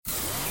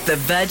The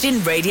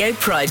Virgin Radio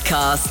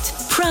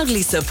Pridecast,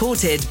 proudly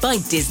supported by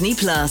Disney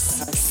Plus,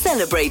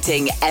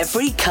 celebrating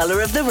every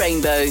colour of the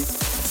rainbow.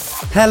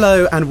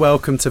 Hello and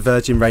welcome to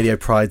Virgin Radio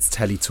Pride's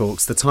Telly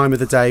Talks, the time of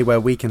the day where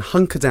we can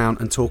hunker down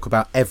and talk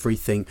about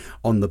everything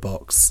on the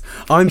box.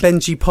 I'm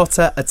Benji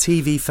Potter, a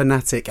TV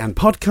fanatic and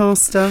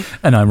podcaster.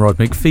 And I'm Rod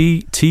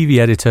McPhee, TV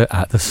editor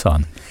at The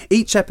Sun.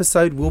 Each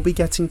episode we'll be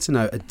getting to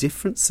know a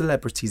different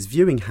celebrity's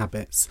viewing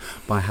habits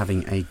by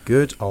having a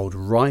good old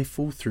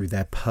rifle through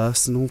their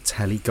personal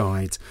telly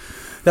guide.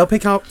 They'll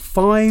pick up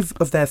 5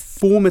 of their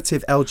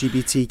formative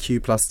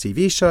LGBTQ plus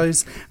TV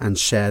shows and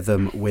share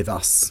them with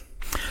us.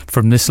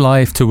 From This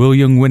Life to Will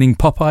Young winning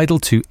Pop Idol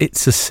to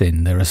It's a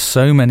Sin, there are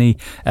so many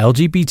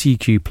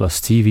LGBTQ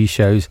plus TV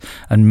shows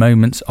and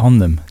moments on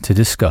them to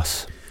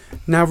discuss.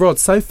 Now, Rod,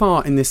 so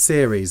far in this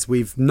series,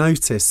 we've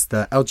noticed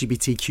that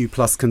LGBTQ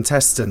plus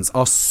contestants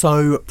are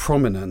so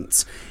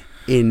prominent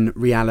in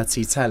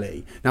reality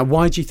telly. Now,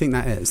 why do you think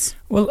that is?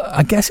 Well,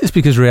 I guess it's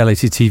because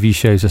reality TV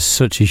shows are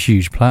such a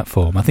huge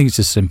platform. I think it's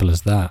as simple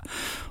as that.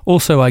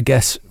 Also, I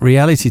guess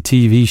reality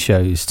TV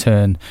shows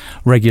turn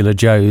regular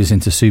Joes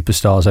into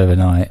superstars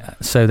overnight.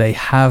 So they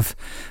have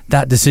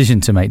that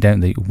decision to make, don't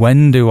they?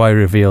 When do I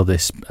reveal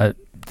this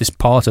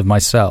part of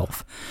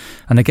myself?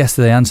 And I guess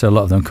the answer a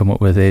lot of them come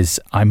up with is,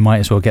 I might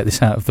as well get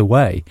this out of the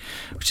way,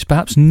 which is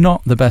perhaps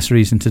not the best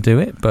reason to do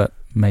it, but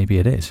maybe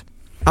it is.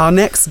 Our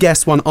next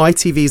guest won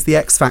ITV's The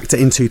X Factor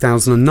in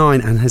 2009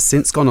 and has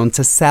since gone on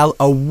to sell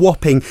a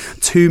whopping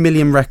 2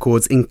 million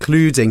records,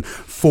 including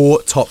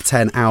 4 top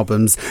 10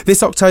 albums.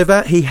 This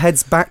October, he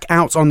heads back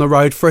out on the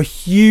road for a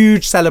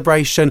huge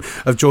celebration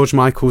of George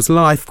Michael's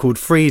life called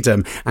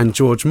Freedom. And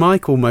George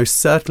Michael most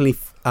certainly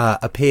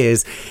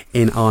appears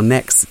in our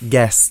next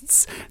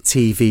guest's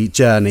TV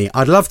journey.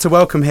 I'd love to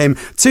welcome him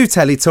to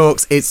Telly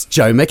Talks. It's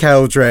Joe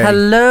McElderry.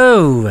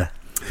 Hello.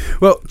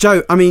 Well,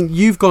 Joe, I mean,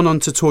 you've gone on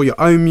to tour your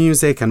own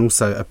music and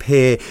also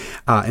appear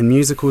in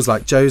musicals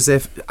like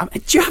Joseph.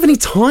 Do you have any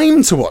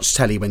time to watch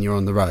telly when you're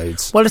on the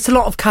road? Well, it's a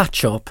lot of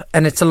catch-up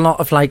and it's a lot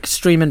of, like,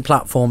 streaming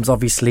platforms,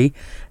 obviously.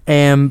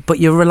 But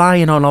you're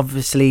relying on,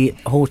 obviously,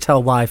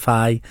 hotel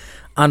Wi-Fi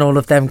and all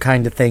of them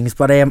kind of things.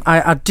 But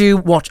I do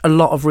watch a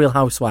lot of Real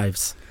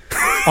Housewives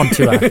on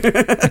tour.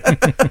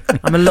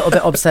 I'm a little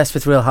bit obsessed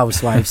with Real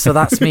Housewives, so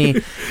that's me.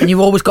 And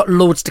you've always got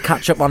loads to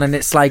catch up on, and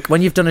it's like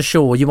when you've done a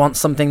show, you want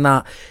something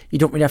that you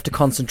don't really have to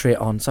concentrate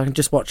on. So I can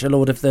just watch a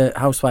load of the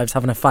housewives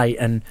having a fight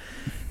and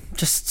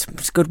just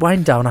a good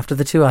wind down after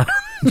the tour.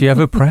 Do you have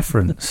a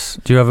preference?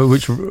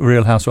 Which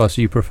Real Housewives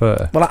do you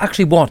prefer? Well, I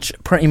actually watch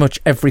pretty much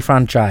every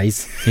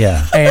franchise.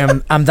 Yeah.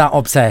 I'm that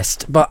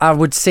obsessed. But I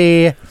would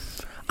say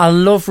I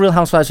love Real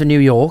Housewives of New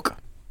York,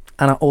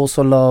 and I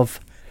also love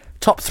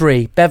top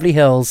 3, Beverly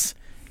Hills,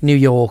 New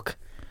York,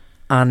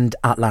 and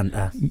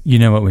Atlanta. You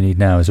know what we need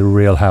now is a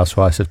Real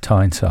Housewives of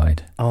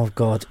Tyneside. Oh,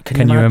 God.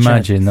 Can you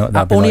imagine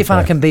that? Only if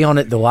I can be on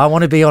it, though. I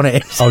want to be on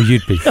it. Oh,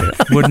 you'd be good.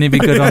 Wouldn't he be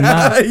good on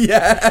that?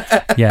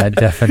 Yeah. Yeah,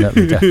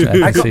 definitely.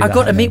 I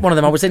got to meet one of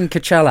them. I was in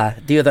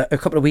Coachella a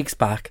couple of weeks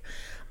back,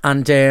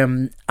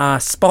 and I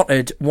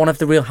spotted one of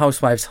the Real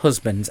Housewives'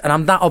 husbands, and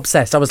I'm that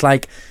obsessed. I was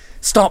like,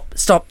 Stop,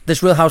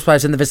 there's Real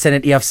Housewives in the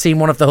vicinity. I've seen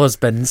one of the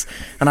husbands.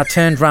 And I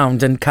turned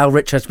round and Kyle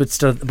Richards would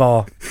stood at the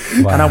bar.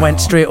 Wow. And I went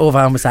straight over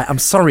and was like, I'm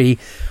sorry,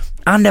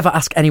 I never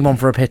ask anyone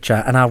for a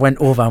picture. And I went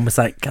over and was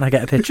like, can I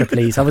get a picture,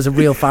 please? I was a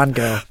real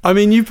fangirl. I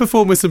mean, you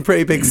perform with some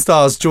pretty big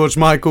stars, George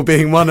Michael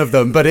being one of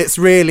them, but it's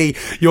really,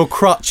 your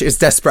crutch is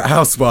Desperate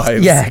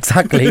Housewives. Yeah,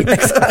 exactly.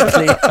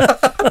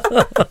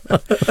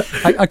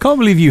 I can't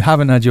believe you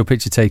haven't had your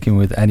picture taken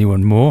with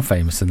anyone more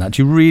famous than that.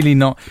 Do you really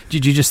not?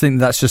 Did you just think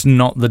that's just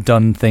not the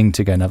done thing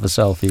to go and have a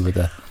selfie with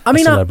a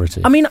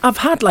celebrity? I've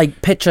had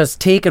like pictures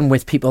taken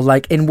with people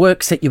like in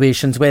work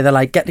situations where they're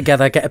like, get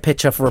together, get a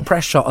picture for a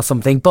press shot or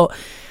something. But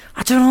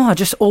I don't know. I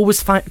just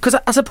always find, because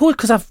I suppose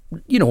because I'm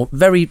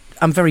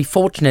very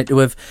fortunate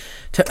to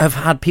have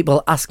had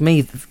people ask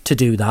me to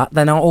do that.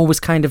 Then I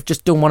always kind of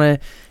just don't want to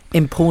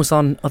impose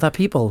on other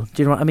people.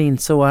 Do you know what I mean?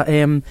 So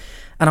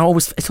and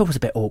it's always a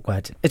bit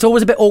awkward. It's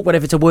always a bit awkward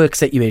if it's a work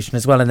situation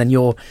as well, and then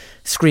you're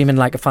screaming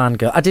like a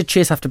fangirl. I did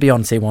chase after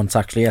Beyonce once,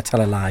 actually. I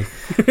tell a lie.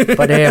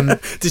 But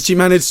did you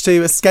manage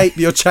to escape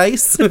your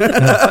chase? Did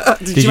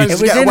you manage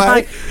to get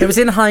away? It was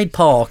in Hyde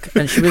Park,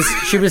 and she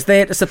was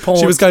there to support.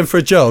 She was going for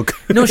a jog.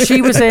 No,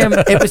 she was.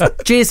 It was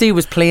Jay-Z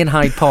was playing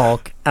Hyde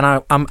Park, and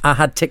I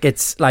had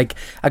tickets. Like,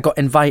 I got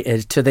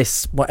invited to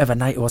this whatever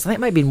night it was. I think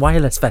it might have been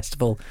Wireless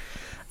Festival,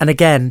 and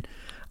again,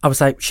 I was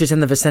like, she's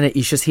in the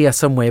vicinity, she's here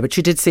somewhere. But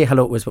she did say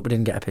hello to us, but we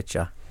didn't get a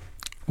picture.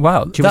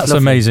 Wow, that's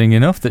amazing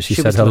enough that she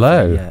said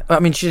hello. Lovely, yeah. I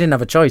mean, she didn't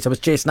have a choice. I was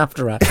chasing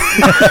after her.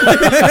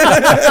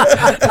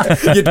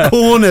 You'd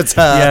cornered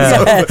her.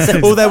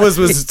 Yeah. All there was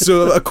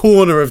a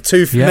corner of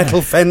two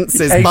metal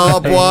fences,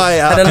 barbed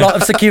wire. And a lot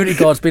of security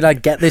guards be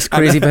like, get this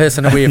crazy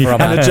person away from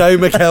her. And a Joe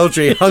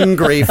McElderry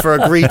hungry for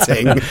a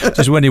greeting.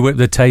 Just when he whipped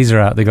the taser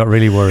out, they got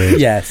really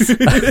worried. Yes.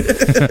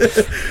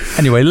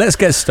 Anyway, let's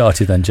get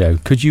started then, Joe.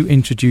 Could you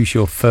introduce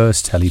your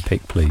first telly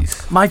pick,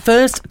 please? My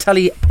first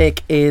telly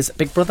pick is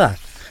Big Brother.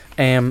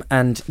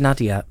 And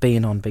Nadia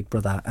being on Big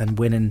Brother and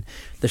winning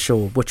the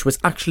show, which was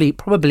actually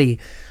probably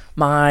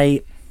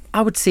I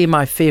would say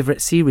my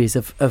favourite series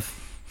of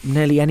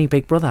nearly any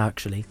Big Brother,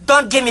 actually.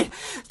 Don't give me...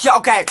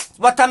 Okay,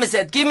 what time is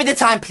it? Give me the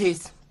time,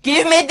 please.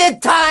 Give me the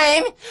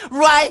time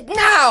right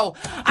now.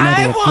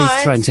 Nadia,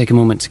 please try and take a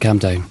moment to calm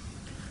down.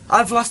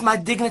 I've lost my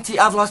dignity.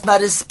 I've lost my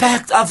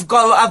respect. I've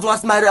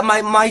lost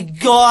my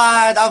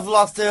God. I've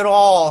lost it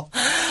all.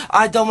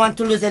 I don't want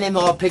to lose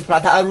anymore, Big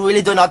Brother. I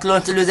really do not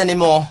want to lose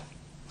anymore.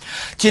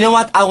 Do you know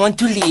what? I want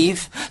to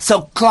leave.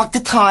 So clock the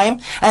time,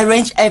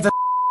 arrange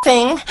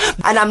everything,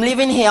 and I'm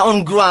living here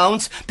on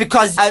grounds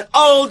because an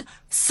old,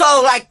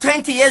 so like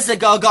 20 years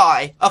ago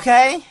guy,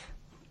 okay?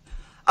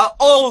 An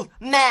old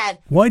man.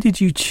 Why did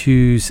you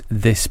choose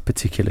this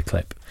particular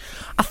clip?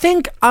 I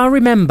think I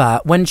remember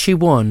when she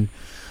won,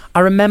 I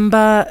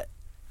remember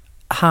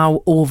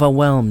how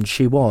overwhelmed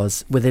she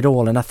was with it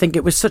all. And I think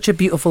it was such a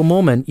beautiful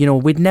moment. You know,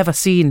 we'd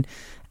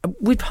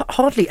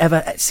hardly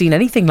ever seen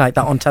anything like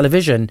that on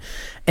television.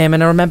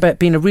 And I remember it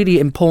being a really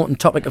important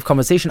topic of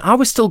conversation. I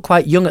was still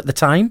quite young at the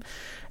time.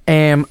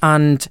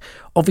 And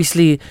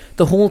obviously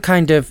the whole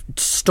kind of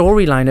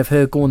storyline of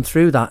her going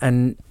through that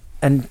and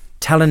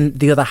telling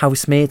the other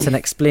housemates and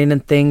explaining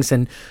things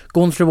and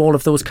going through all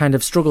of those kind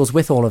of struggles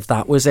with all of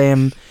that was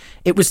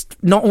it was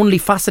not only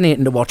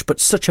fascinating to watch but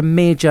such a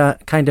major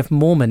kind of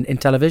moment in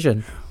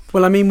television.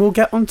 Well, I mean, we'll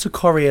get on to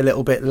Corrie a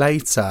little bit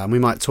later and we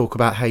might talk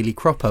about Hayley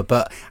Cropper,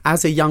 but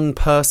as a young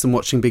person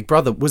watching Big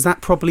Brother, was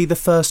that probably the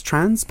first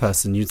trans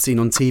person you'd seen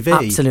on TV?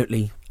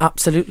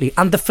 Absolutely.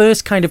 And the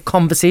first kind of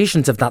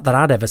conversations of that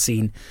I'd ever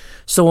seen.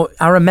 So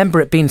I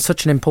remember it being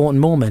such an important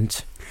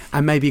moment.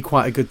 And maybe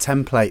quite a good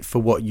template for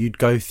what you'd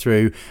go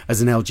through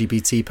as an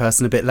LGBT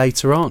person a bit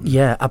later on.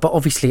 Yeah, but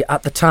obviously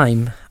at the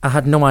time, I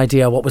had no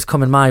idea what was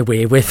coming my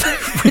way with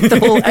the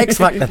whole X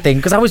Factor thing,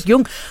 because I was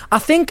young. I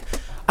think,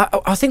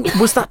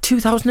 was that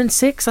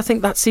 2006? I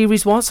think that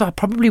series was. So I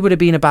probably would have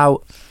been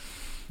about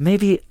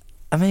maybe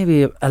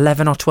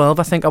 11 or 12,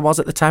 I think I was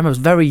at the time. I was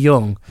very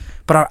young,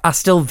 but I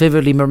still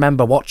vividly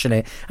remember watching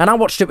it. And I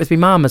watched it with my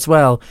mum as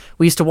well.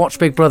 We used to watch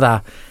Big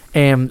Brother.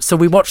 So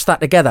we watched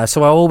that together.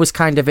 So I always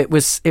kind of, I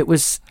think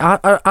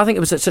it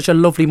was such a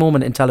lovely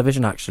moment in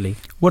television, actually.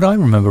 What I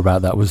remember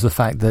about that was the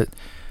fact that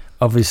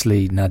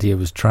obviously Nadia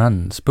was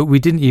trans, but we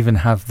didn't even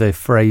have the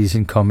phrase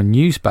in common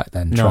use back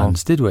then,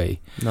 trans, did we?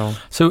 No.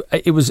 So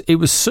it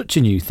was such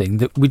a new thing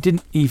that we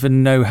didn't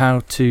even know how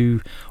to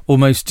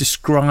almost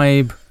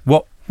describe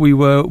what we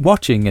were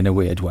watching in a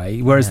weird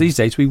way, whereas these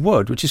days we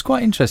would, which is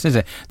quite interesting,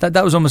 isn't it?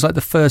 That was almost like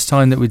the first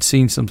time that we'd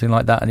seen something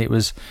like that, and it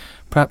was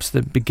perhaps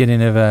the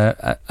beginning of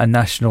a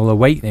national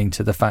awakening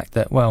to the fact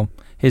that, well,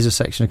 here's a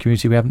section of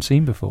community we haven't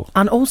seen before.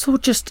 And also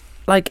just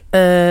like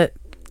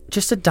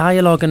just a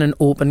dialogue and an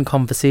open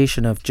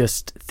conversation of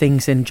just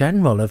things in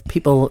general, of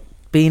people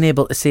being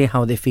able to say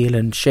how they feel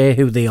and share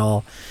who they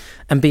are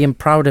and being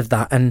proud of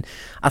that. And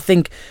I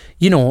think,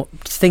 you know,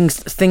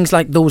 things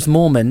like those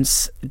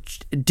moments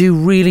do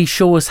really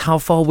show us how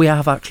far we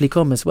have actually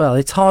come as well.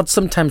 It's hard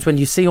sometimes when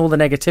you see all the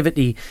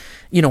negativity,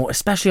 you know,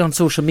 especially on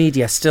social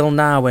media still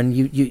now, and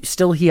you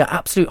still hear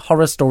absolute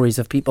horror stories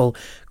of people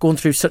going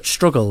through such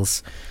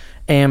struggles.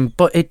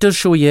 But it does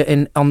show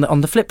you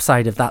on the flip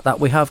side of that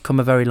we have come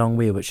a very long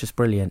way, which is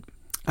brilliant.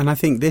 And I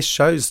think this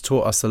show's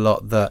taught us a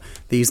lot that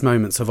these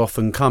moments have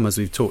often come, as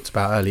we've talked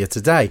about earlier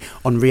today,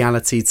 on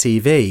reality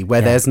TV,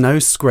 where there's no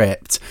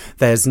script,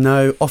 there's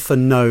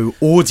often no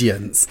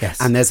audience,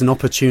 and there's an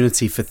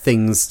opportunity for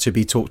things to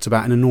be talked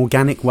about in an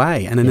organic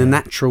way and in a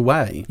natural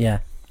way. Yeah.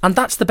 And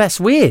that's the best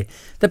way.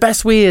 The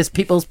best way is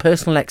people's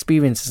personal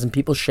experiences and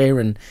people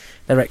sharing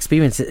their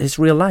experiences. It's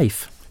real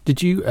life.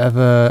 Did you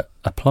ever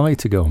apply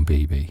to go on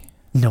BB?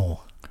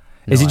 No.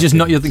 Is it just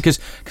not your thing?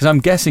 Because I'm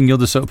guessing you're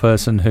the sort of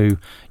person who,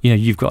 you know,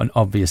 you've got an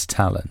obvious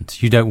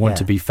talent. You don't want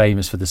to be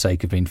famous for the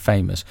sake of being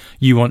famous.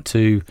 You want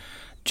to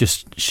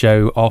just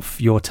show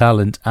off your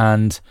talent,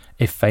 and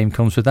if fame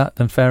comes with that,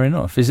 then fair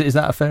enough. Is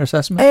that a fair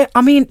assessment?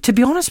 I mean, to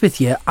be honest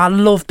with you, I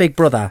love Big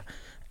Brother,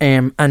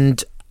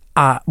 and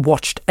I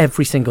watched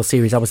every single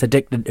series. I was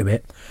addicted to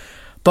it.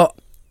 But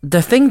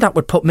the thing that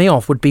would put me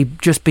off would be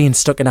just being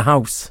stuck in a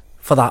house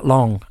for that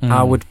long.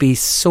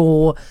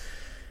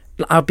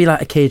 I'd be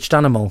like a caged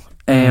animal.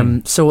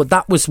 So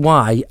that was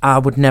why I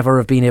would never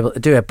have been able to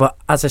do it. But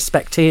as a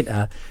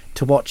spectator,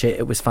 to watch it,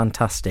 it was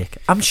fantastic.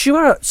 I'm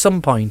sure I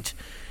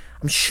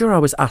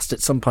was asked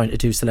at some point to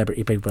do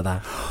Celebrity Big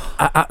Brother.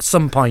 At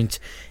some point,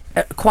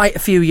 quite a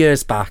few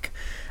years back.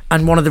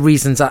 And one of the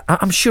reasons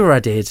I'm sure I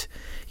did.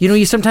 You know,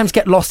 you sometimes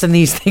get lost in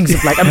these things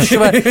of like, I'm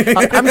sure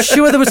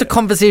there was a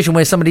conversation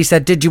where somebody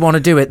said, did you want to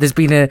do it? There's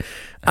been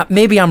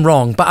maybe I'm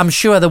wrong, but I'm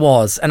sure there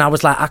was. And I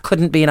was like, I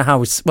couldn't be in a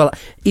house. Well,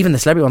 even the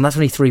Celebrity one, that's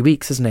only 3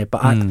 weeks, isn't it?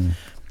 But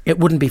it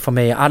wouldn't be for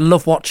me. I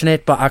love watching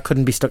it, but I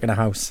couldn't be stuck in a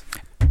house.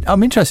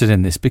 I'm interested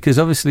in this because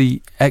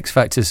obviously X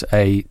Factor's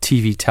a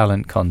TV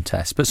talent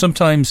contest, but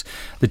sometimes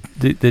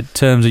the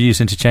terms are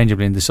used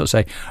interchangeably in the sort of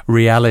say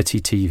reality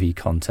TV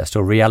contest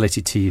or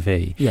reality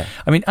TV. Yeah.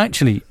 I mean,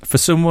 actually, for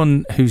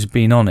someone who's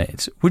been on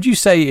it, would you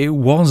say it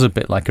was a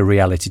bit like a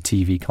reality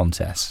TV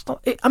contest?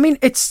 I mean,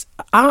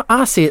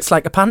 I see it's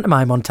like a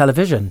pantomime on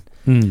television.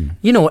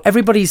 You know,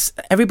 everybody's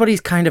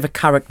kind of a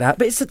character,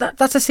 but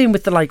that's the same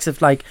with the likes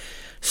of like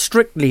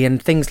Strictly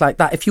and things like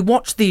that. If you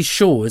watch these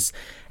shows,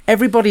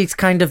 everybody's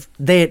kind of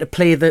there to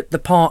play the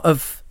part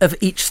of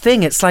each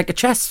thing. It's like a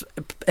chess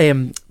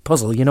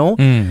puzzle, you know.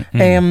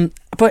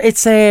 But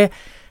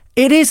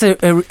it is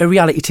a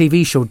reality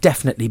TV show,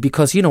 definitely,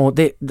 because you know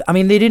we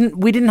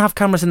didn't have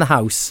cameras in the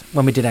house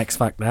when we did X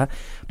Factor,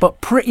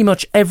 but pretty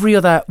much every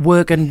other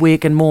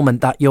waking moment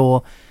that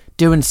you're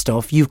doing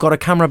stuff, you've got a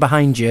camera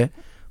behind you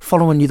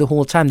following you the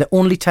whole time. The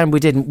only time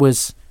we didn't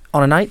was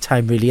on a night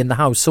time, really, in the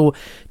house. So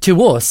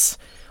to us,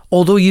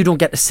 although you don't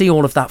get to see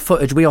all of that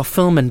footage, we are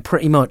filming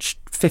pretty much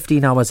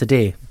 15 hours a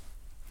day.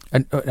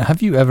 And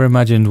have you ever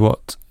imagined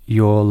what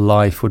your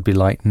life would be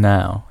like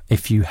now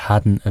if you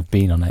hadn't have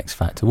been on X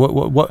Factor?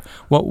 What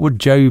would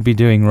Joe be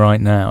doing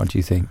right now, do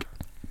you think?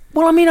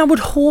 Well, I mean, I would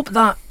hope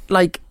that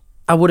like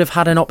I would have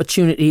had an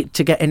opportunity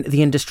to get into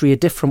the industry a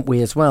different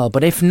way as well.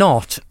 But if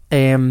not,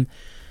 I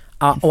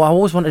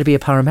always wanted to be a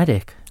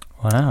paramedic.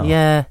 Wow.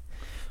 Yeah.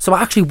 So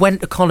I actually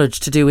went to college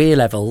to do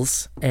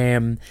A-levels.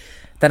 Then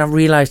I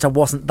realised I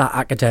wasn't that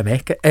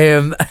academic.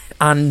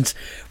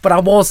 But I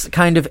was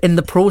kind of in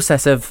the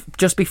process of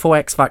just before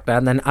X Factor,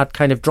 and then I'd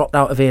kind of dropped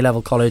out of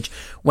A-level college,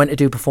 went to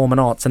do performing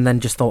arts, and then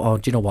just thought, oh,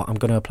 do you know what? I'm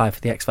going to apply for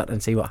the X Factor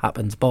and see what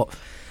happens. But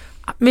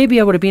maybe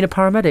I would have been a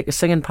paramedic, a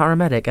singing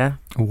paramedic, eh?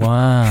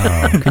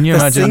 Wow. Can you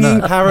imagine singing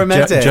that?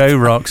 paramedic. Joe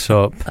rocks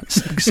up,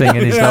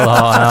 singing his little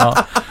heart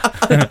out.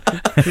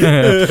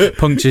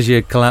 Punctures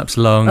your collapsed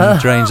lung,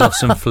 drains off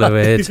some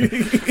fluid.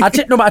 I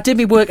did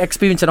my work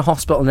experience in a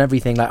hospital and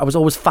everything. Like I was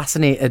always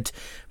fascinated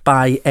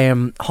by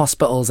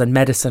hospitals and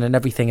medicine and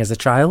everything as a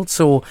child.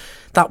 So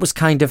that was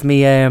kind of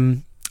me.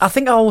 I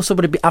think I also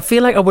would have been. I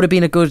feel like I would have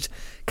been a good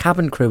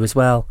cabin crew as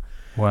well.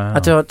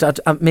 Wow.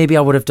 Maybe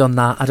I would have done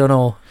that. I don't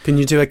know. Can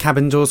you do a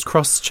cabin doors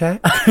cross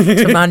check?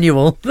 To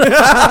manual.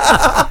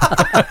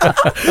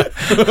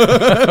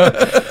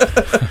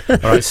 All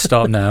right,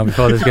 stop now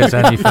before this goes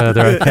any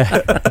further.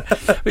 Okay.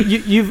 But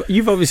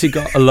you've obviously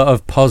got a lot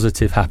of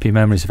positive, happy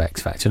memories of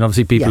X Factor, and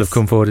obviously people have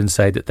come forward and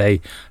said that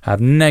they have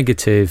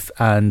negative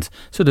and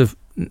sort of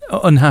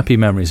unhappy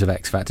memories of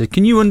X Factor.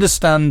 Can you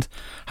understand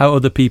how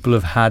other people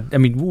have had? I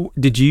mean,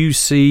 did you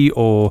see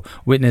or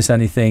witness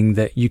anything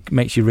that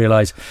makes you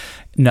realise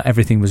not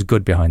everything was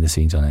good behind the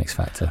scenes on X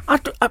Factor?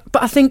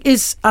 But I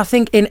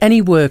think in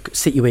any work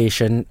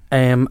situation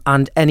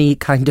and any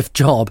kind of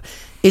job,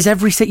 is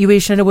every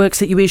situation in a work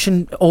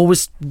situation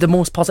always the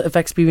most positive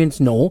experience?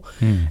 No.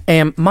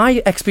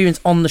 My experience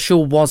on the show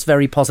was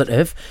very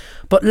positive,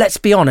 but let's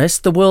be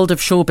honest, the world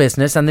of show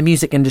business and the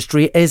music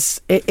industry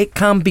it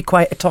can be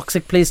quite a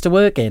toxic place to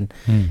work in,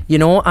 you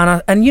know.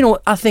 And you know,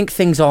 I think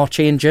things are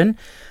changing,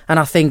 and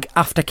I think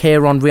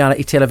aftercare on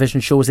reality television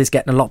shows is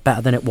getting a lot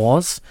better than it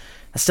was.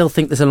 I still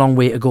think there's a long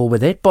way to go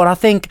with it, but I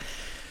think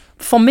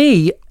for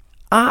me,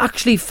 I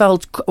actually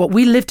felt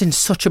we lived in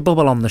such a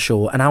bubble on the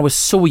show, and I was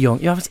so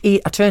young.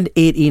 I turned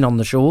 18 on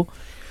the show,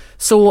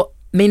 so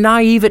my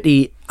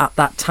naivety at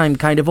that time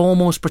kind of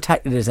almost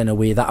protected us in a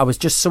way that I was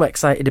just so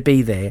excited to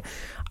be there.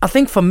 I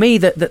think for me,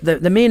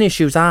 the main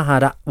issues I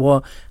had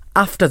were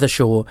after the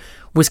show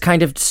was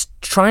kind of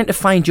trying to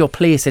find your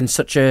place in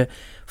such a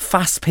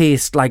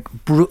fast-paced, like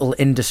brutal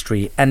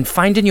industry, and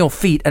finding your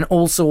feet, and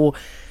also.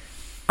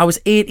 I was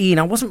 18,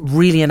 I wasn't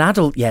really an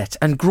adult yet,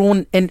 and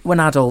grown into an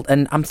adult,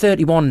 and I'm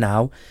 31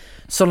 now.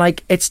 So,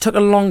 like, it's took a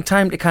long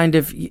time to kind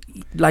of,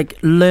 like,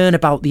 learn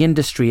about the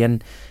industry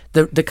and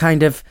the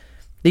kind of,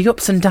 the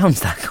ups and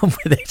downs that come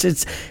with it.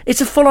 It's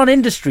a full-on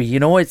industry,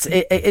 you know,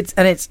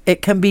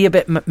 it can be a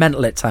bit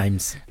mental at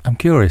times. I'm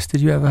curious,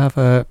 did you ever have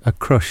a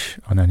crush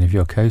on any of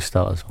your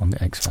co-stars on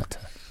the X Factor?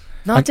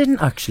 No, I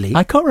didn't actually.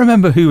 I can't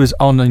remember who was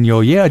on in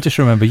your year. I just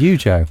remember you,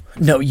 Joe.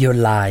 No, you're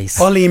lies.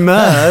 Ollie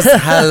Murs,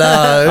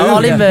 hello.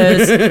 Ollie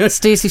Murs,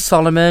 Stacey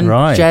Solomon,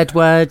 right.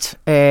 Jedward.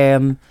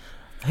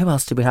 Who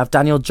else did we have?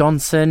 Daniel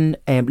Johnson,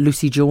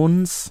 Lucy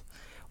Jones.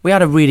 We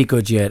had a really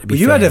good year, to be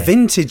fair. You had a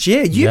vintage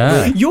year.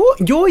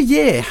 Your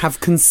year have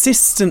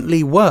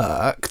consistently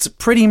worked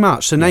pretty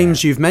much. The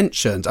names you've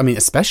mentioned, I mean,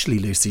 especially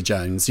Lucy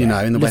Jones, you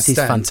know, in the Lucy's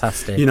West End.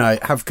 fantastic. You know,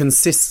 have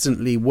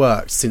consistently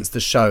worked since the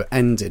show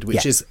ended,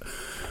 which is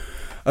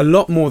a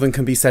lot more than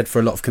can be said for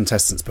a lot of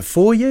contestants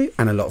before you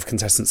and a lot of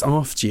contestants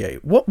after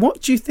you.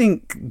 What do you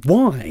think?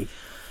 Why?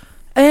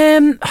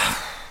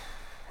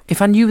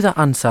 If I knew that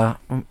answer,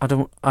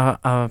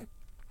 I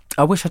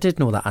wish I did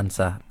know that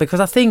answer, because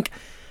I think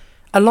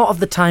a lot of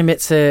the time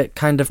it's a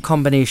kind of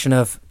combination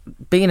of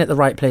being at the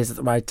right place at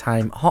the right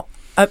time,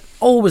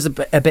 always a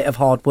bit of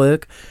hard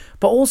work,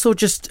 but also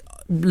just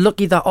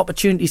lucky that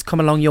opportunities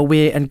come along your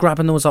way and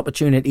grabbing those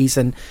opportunities.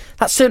 And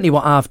that's certainly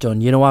what I've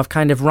done. You know, I've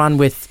kind of ran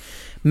with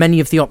many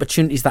of the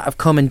opportunities that have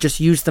come and just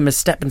used them as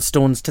stepping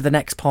stones to the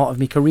next part of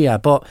my career.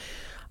 But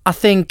I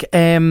think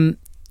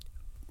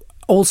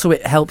also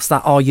it helps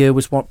that our year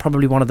was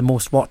probably one of the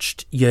most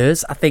watched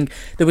years. I think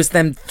there was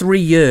them 3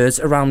 years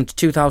around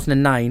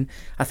 2009.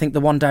 I think the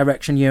One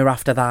Direction year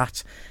after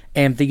that,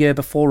 the year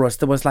before us,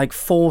 there was like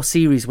 4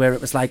 series where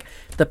it was like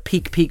the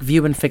peak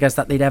viewing figures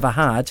that they'd ever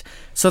had.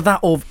 So that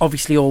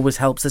obviously always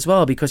helps as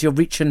well, because you're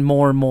reaching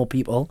more and more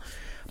people.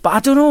 But I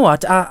don't know.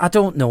 I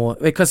don't know,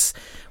 because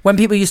when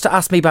people used to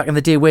ask me back in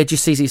the day, where do you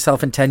see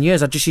yourself in 10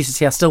 years? I just used to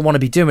say I still want to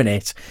be doing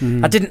it.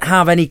 I didn't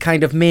have any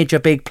kind of major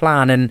big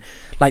plan and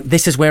like,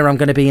 this is where I'm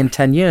going to be in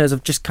 10 years.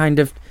 I've just kind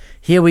of,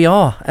 here we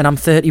are, and I'm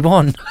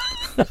 31.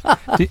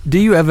 do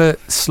you ever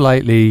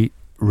slightly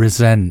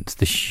resent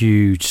the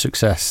huge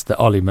success that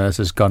Ollie Murs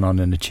has gone on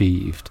and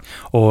achieved?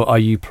 Or are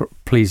you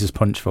pleased as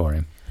punch for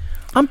him?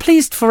 I'm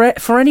pleased for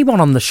anyone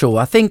on the show.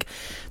 I think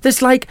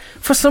there's like,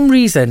 for some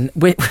reason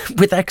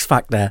with X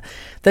Factor,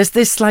 there's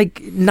this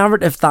like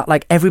narrative that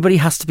like everybody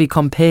has to be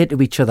compared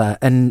to each other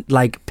and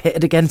like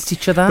pitted against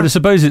each other. But I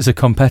suppose it's a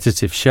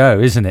competitive show,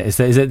 isn't it?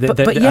 Is it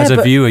as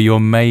a viewer you're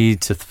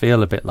made to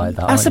feel a bit like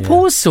that? I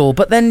suppose so,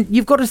 but then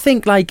you've got to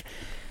think like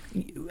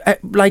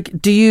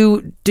do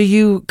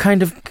you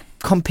kind of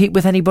compete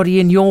with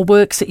anybody in your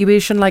work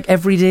situation like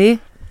every day?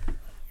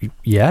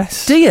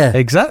 Yes. Do you?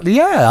 Exactly,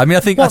 yeah. I mean,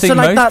 I think so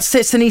like that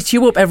sits and eats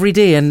you up every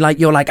day, and like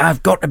you're like,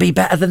 I've got to be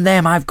better than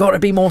them, I've got to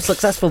be more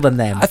successful than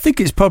them. I think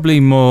it's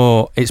probably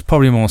more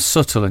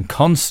subtle and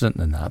constant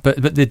than that.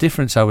 But the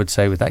difference I would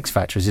say with X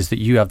Factor is that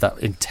you have that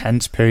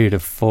intense period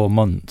of 4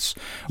 months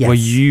where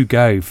you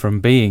go from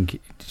being,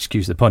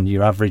 excuse the pun,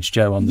 your average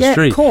Joe on the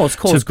street,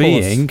 to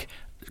being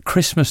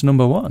Christmas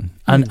 #1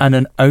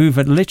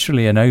 and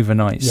literally an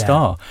overnight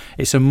star.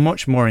 It's a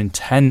much more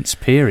intense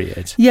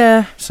period.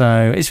 Yeah.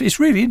 So it's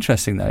really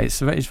interesting though.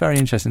 It's very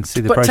interesting to see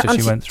the process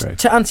you went through.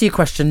 To answer your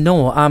question,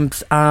 no,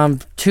 I'm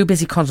too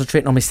busy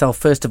concentrating on myself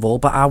first of all,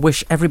 but I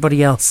wish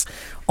everybody else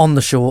on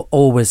the show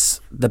always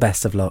the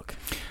best of luck.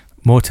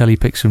 More telly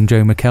picks from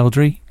Joe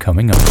McElderry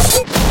coming up.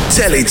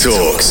 Telly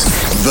Talks,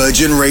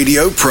 Virgin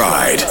Radio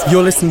Pride.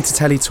 You're listening to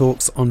Telly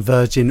Talks on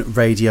Virgin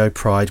Radio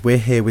Pride. We're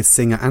here with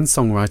singer and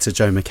songwriter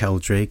Joe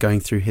McElderry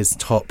going through his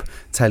top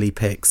telly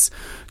picks.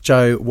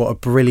 Joe, what a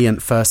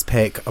brilliant first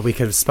pick. We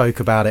could have spoke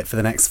about it for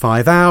the next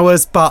 5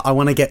 hours, but I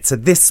want to get to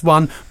this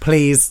one.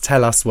 Please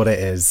tell us what it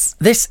is.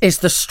 This is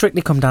the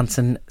Strictly Come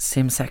Dancing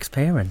same-sex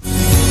pairing.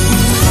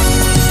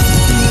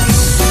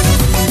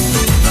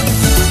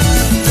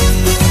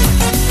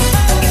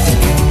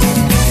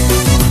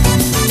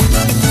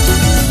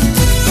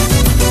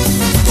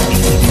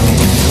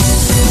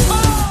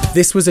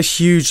 This was a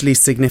hugely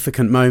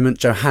significant moment.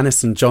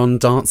 Johannes and John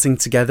dancing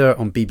together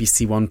on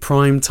BBC One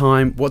Prime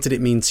Time. What did it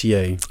mean to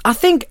you? I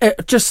think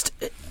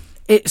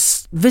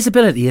it's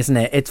visibility, isn't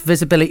it? It's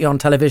visibility on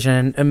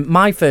television. And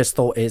my first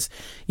thought is,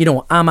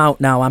 I'm out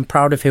now. I'm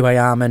proud of who I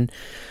am.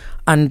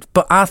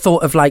 But I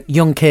thought of like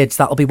young kids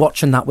that'll be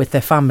watching that with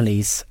their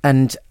families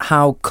and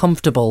how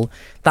comfortable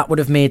that would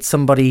have made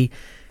somebody,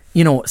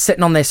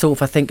 sitting on their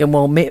sofa thinking,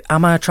 well,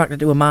 am I attracted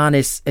to a man?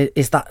 Is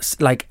that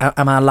like,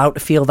 am I allowed to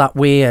feel that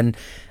way?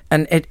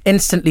 And it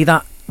instantly,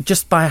 that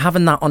just by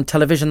having that on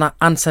television, that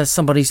answers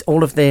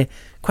all of their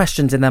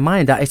questions in their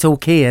mind, that it's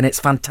okay and it's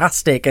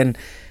fantastic and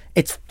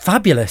it's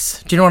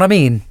fabulous. Do you know what I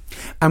mean?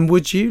 And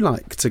would you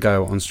like to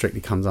go on Strictly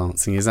Come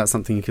Dancing? Is that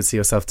something you could see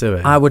yourself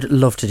doing? I would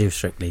love to do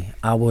Strictly.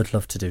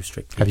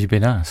 Have you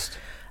been asked?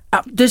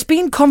 There's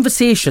been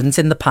conversations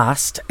in the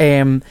past,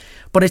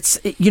 but it's,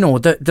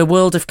 the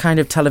world of kind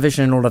of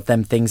television and all of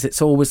them things,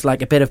 it's always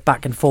like a bit of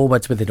back and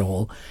forwards with it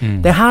all.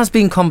 There has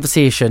been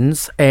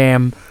conversations,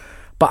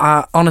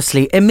 but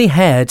honestly, in my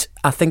head,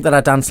 I think that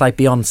I dance like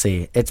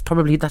Beyonce. That's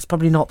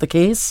probably not the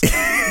case,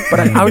 but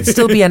I would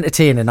still be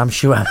entertaining, I'm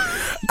sure.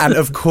 And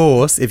of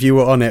course, if you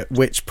were on it,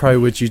 which pro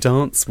would you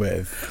dance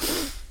with?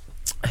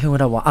 Who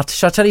would I want?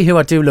 Shall I tell you who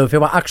I do love,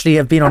 who I actually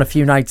have been on a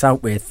few nights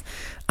out with,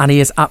 and he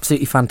is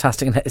absolutely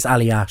fantastic, and it's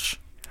Ali Ash.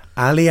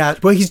 Ali Ash.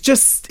 Well,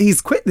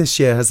 he's quit this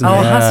year, hasn't he?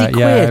 Oh, has he quit?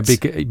 Yeah,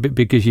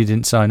 because you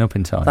didn't sign up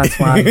in time. That's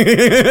why.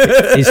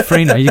 He's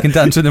free now. You can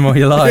dance with him all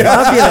you like.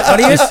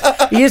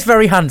 But he is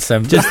very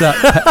handsome. Just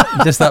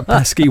that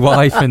pesky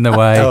wife in the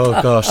way.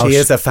 Oh gosh, he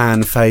is a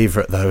fan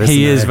favourite though, isn't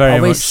he? He is very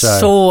much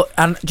so.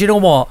 And do you know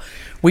what?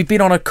 We've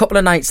been on a couple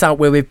of nights out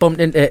where I've bumped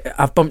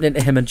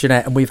into him and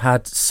Jeanette, and we've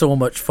had so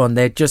much fun.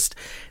 They are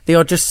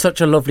just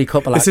such a lovely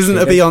couple. This isn't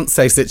a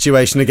Beyonce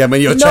situation again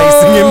when you're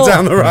chasing him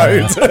down the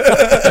road.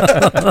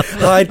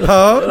 Hyde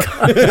Park,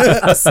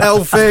 a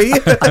selfie.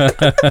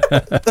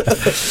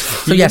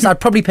 So yes, I'd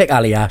probably pick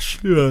Ali Ash.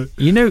 Yeah.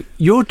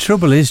 Your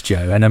trouble is,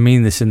 Joe, and I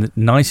mean this in the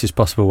nicest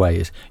possible way,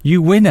 is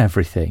you win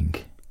everything.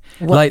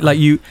 What? Like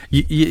you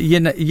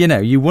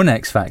won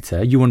X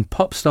Factor, you won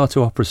Pop Star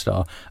to Opera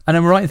Star, and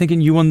I'm right in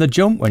thinking you won The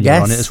Jump when you were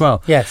on it as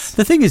well. Yes.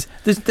 The thing is,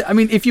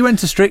 if you went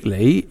to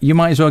Strictly, you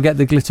might as well get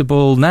the glitter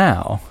ball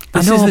now.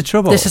 This is the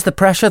trouble. This is the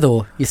pressure,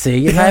 though. You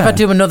see, if I ever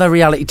do another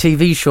reality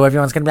TV show,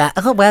 everyone's going to be like,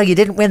 "Oh well, you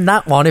didn't win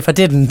that one." If I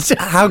didn't,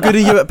 how good are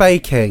you at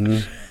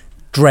baking?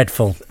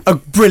 Dreadful. Oh,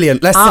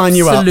 brilliant. Let's sign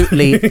you up.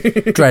 Absolutely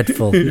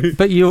dreadful.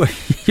 But you'll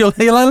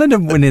end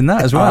up winning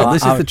that as well.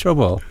 This is the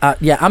trouble.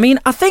 Yeah, I mean,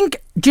 I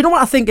think... Do you know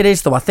what I think it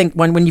is, though? I think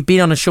when you've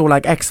been on a show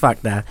like X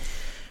Factor,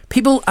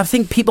 I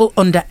think people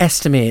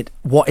underestimate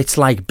what it's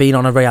like being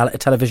on a reality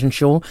television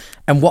show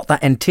and what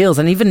that entails.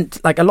 And even,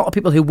 like, a lot of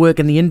people who work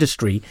in the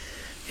industry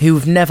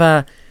who've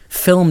never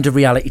filmed a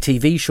reality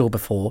TV show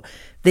before,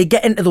 they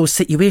get into those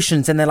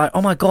situations and they're like,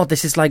 oh my God,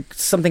 this is like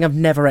something I've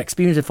never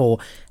experienced before.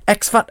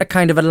 X Factor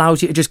kind of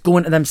allows you to just go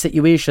into them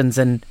situations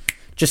and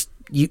just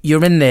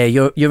you're in there,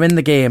 you're in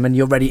the game and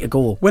you're ready to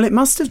go. Well, it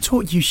must have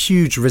taught you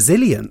huge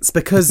resilience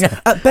because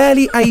at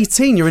barely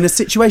 18 you're in a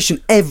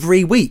situation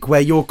every week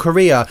where your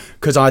career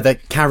could either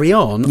carry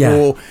on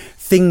or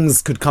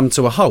things could come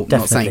to a halt.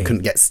 Definitely. Not saying it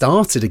couldn't get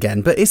started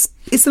again, but it's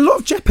a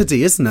lot of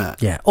jeopardy, isn't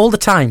it? Yeah, all the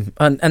time.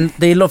 And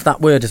they love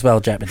that word as well,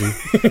 jeopardy.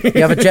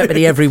 You have a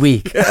jeopardy every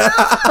week. Well,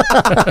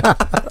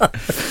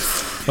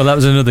 that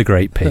was another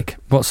great pick.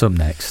 What's up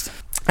next?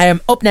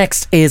 Up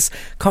next is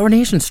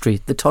Coronation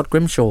Street, the Todd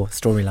Grimshaw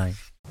storyline.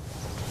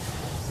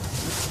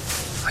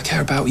 I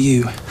care about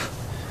you.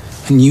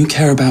 And you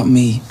care about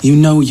me. You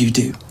know you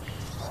do.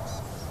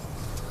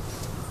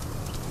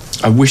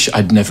 I wish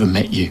I'd never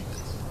met you.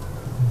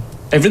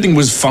 Everything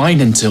was fine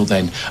until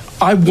then.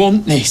 I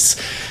want this.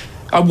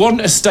 I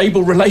want a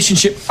stable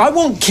relationship. I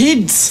want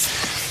kids.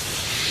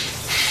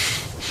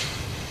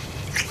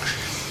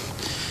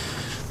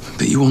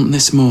 But you want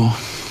this more.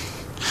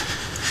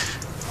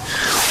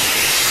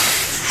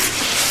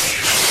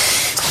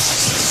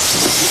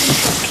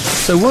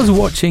 So was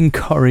watching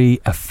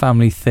Corrie a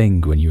family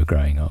thing when you were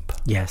growing up?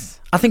 Yes.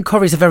 I think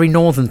Corrie's a very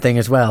northern thing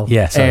as well.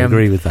 Yes, I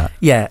agree with that.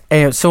 Yeah.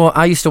 So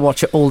I used to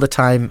watch it all the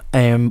time.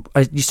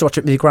 I used to watch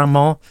it with my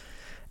grandma.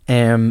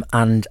 And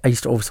I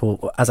used to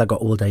also, as I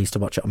got older, I used to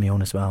watch it on my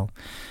own as well.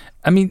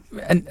 I mean,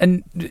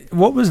 and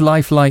what was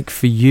life like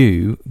for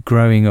you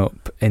growing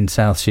up in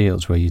South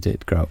Shields where you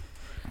did grow up?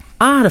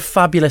 I had a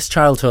fabulous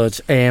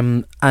childhood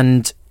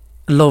and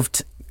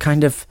loved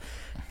I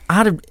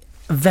had a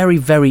very,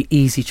 very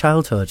easy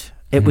childhood.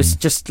 It was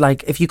just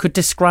like, if you could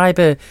describe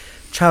a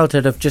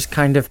childhood of just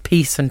kind of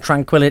peace and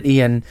tranquility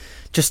and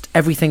just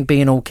everything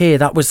being okay,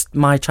 that was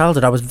my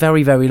childhood. I was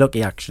very, very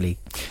lucky, actually.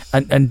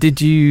 And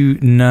did you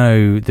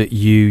know that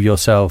you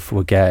yourself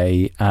were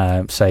gay,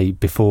 say,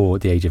 before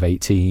the age of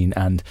 18?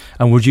 And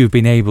would you have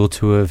been able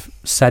to have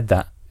said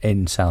that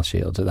in South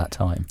Shields at that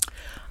time?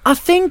 I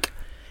think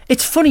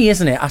it's funny,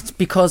 isn't it?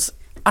 Because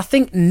I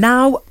think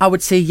now I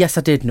would say, yes,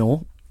 I did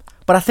know.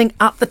 But I think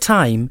at the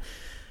time,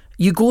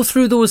 you go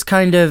through those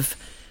kind of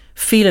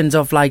feelings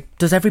of like,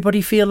 does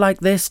everybody feel like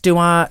this? Am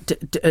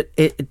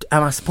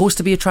I supposed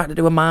to be attracted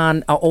to a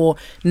man? Or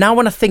now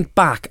when I think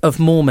back of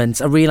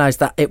moments, I realise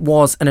that it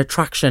was an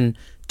attraction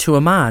to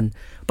a man.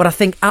 But I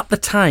think at the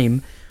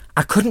time,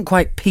 I couldn't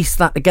quite piece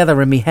that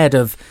together in my head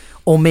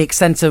or make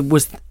sense of,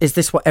 is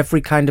this what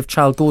every kind of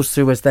child goes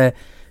through as they're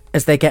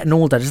getting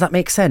older? Does that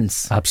make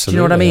sense? Absolutely. Do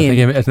you know what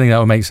I mean? I think that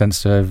would make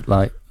sense to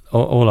like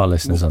all our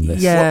listeners on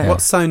this. Yeah.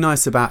 What's so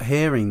nice about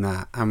hearing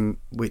that,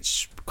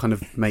 which kind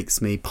of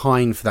makes me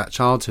pine for that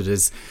childhood,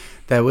 is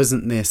there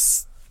wasn't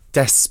this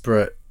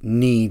desperate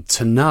need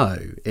to know,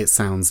 it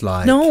sounds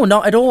like. No,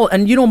 not at all.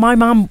 And you know, my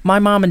mum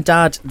and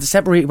dad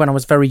separated when I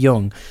was very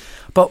young,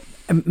 but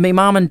my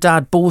mum and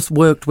dad both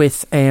worked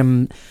with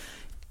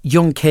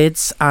young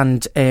kids,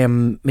 and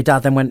my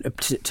dad then went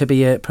to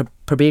be a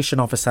probation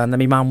officer, and then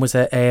my mum was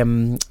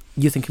a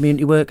youth and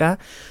community worker.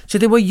 So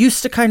they were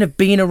used to kind of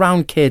being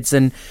around kids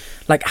and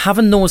like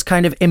having those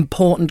kind of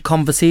important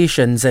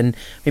conversations. And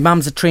my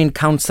mum's a trained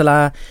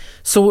counsellor,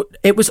 so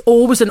it was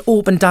always an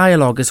open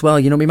dialogue as well.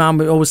 You know, my mum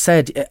always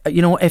said,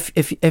 you know,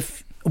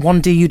 if one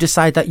day you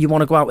decide that you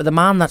want to go out with a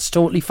man, that's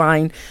totally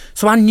fine.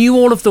 So I knew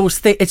all of those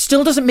things. It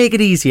still doesn't make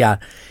it easier,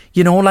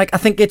 you know. Like, I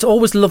think it's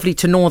always lovely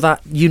to know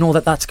that you know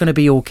that that's going to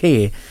be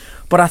okay.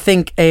 But I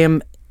think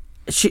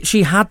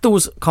she had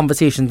those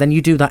conversations. Then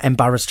you do that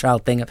embarrassed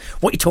child thing.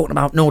 What are you talking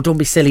about? No, don't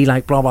be silly.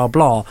 Like blah blah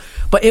blah.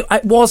 But it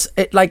was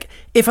like,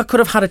 if I could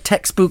have had a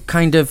textbook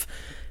kind of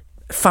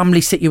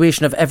family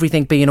situation of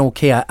everything being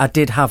okay, I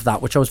did have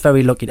that, which I was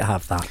very lucky to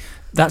have that.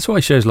 That's why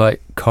shows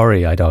like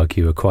Corrie, I'd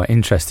argue, are quite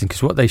interesting,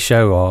 because what they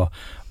show are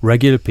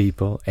regular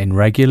people in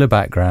regular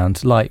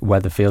backgrounds, like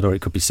Weatherfield, or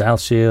it could be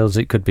South Shields,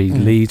 it could be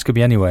Leeds, could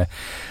be anywhere,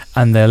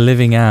 and they're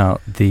living out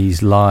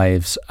these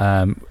lives,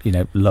 you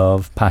know,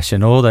 love,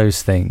 passion, all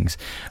those things,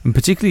 and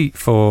particularly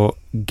for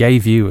gay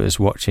viewers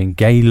watching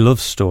gay love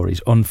stories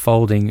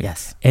unfolding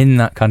in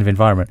that kind of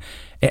environment,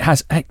 it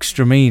has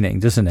extra meaning,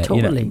 doesn't it?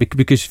 Totally. You know,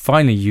 because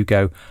finally you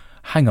go,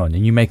 hang on,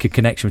 and you make a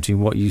connection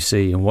between what you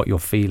see and what you're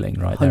feeling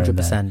right there.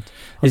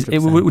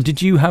 100%.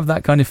 Did you have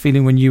that kind of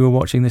feeling when you were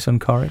watching this on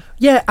Corrie?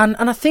 Yeah, and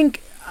I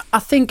think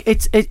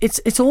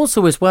it's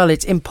also as well,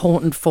 it's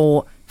important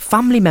for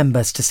family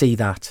members to see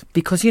that,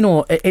 because, you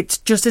know, it's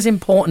just as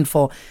important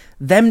for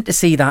them to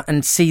see that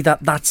and see that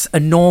that's a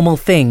normal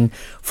thing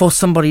for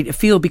somebody to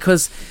feel,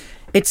 because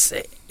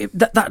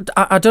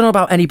I don't know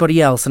about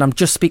anybody else, and I'm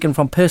just speaking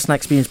from personal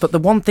experience, but the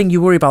one thing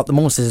you worry about the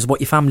most is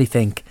what your family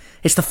think.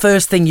 It's the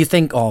first thing you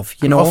think of,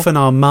 you know. Often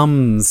our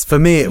mums. For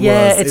me,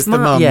 it's the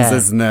mums,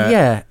 isn't it?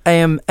 Yeah.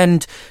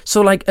 And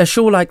so, like, a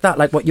show like that,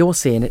 like what you're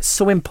saying, it's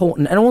so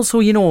important. And also,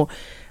 you know,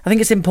 I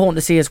think it's important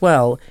to see as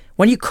well,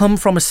 when you come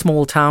from a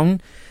small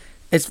town,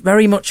 it's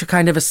very much a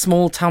kind of a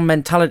small town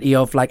mentality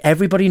of like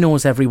everybody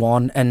knows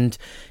everyone, and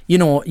you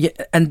know,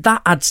 and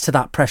that adds to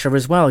that pressure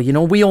as well. You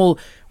know, we all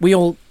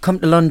come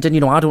to London.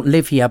 You know, I don't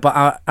live here,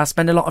 but I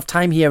spend a lot of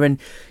time here, and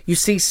you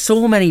see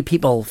so many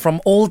people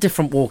from all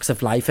different walks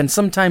of life, and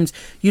sometimes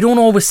you don't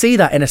always see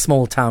that in a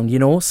small town. You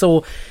know,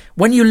 so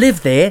when you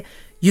live there,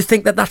 you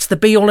think that that's the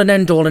be all and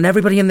end all, and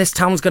everybody in this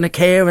town's going to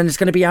care, and it's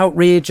going to be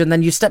outrage, and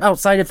then you step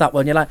outside of that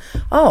one, you're like,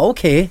 oh,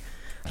 okay.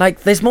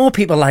 Like, there's more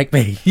people like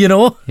me, you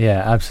know?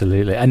 Yeah,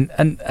 absolutely.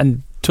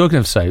 And talking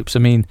of soaps, I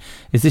mean,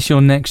 is this your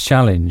next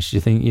challenge? Do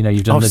you think, you know,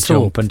 you've done the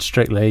jump and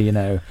Strictly, you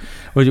know,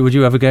 would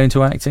you ever go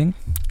into acting?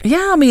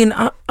 Yeah, I mean,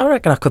 I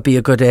reckon I could be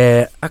a good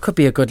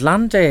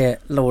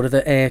landlord of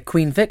the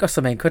Queen Vic or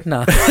something, couldn't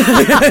I?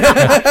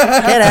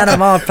 Get out of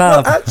my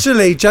pub. Well,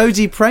 actually,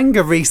 Jodie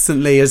Prenger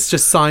recently has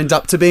just signed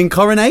up to be in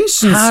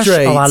Coronation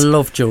Street. Oh, I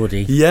love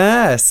Jodie.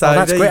 Yeah, so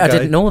that's great. I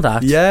didn't know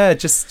that. Yeah,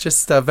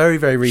 just very,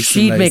 very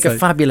recently. She'd make a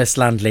fabulous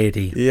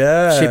landlady.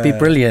 Yeah, she'd be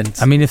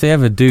brilliant. I mean, if they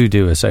ever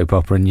do a soap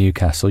opera in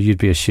Newcastle, you'd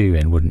be a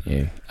shoe-in, wouldn't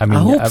you? I mean,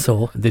 I hope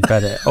so. They'd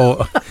better,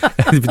 or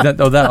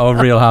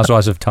Real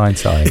Housewives of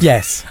Tyneside.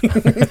 Yes. Do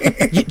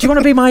you want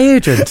to be my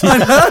agent?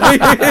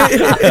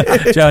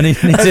 Johnny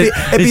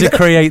needs to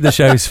create the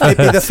shows first. It'd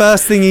be the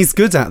first thing he's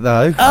good at,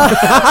 though.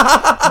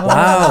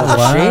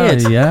 Wow,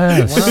 shit.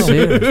 Yeah,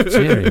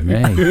 cheery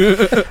me.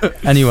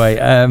 Anyway,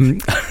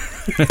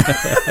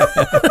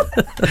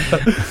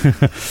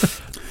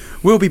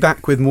 we'll be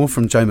back with more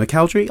from Joe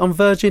McElderry on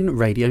Virgin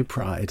Radio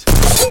Pride.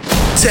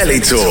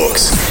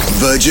 Teletalks,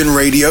 Virgin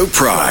Radio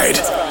Pride.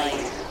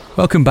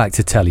 Welcome back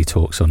to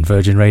Teletalks on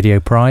Virgin Radio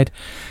Pride.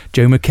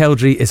 Joe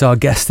McElderry is our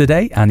guest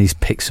today, and he's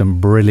picked some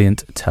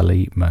brilliant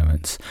telly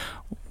moments.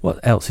 What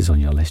else is on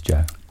your list,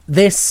 Joe?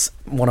 This,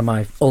 one of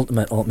my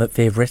ultimate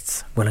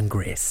favourites, Will and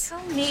Grace.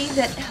 Tell me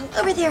that...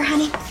 Over there,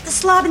 honey. The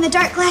slob in the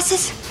dark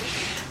glasses.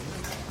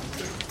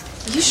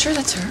 Are you sure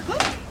that's her?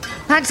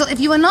 Axel, if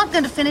you are not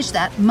going to finish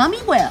that,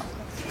 Mummy will.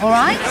 All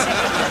right?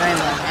 Very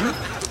well, then.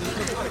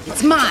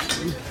 It's mine.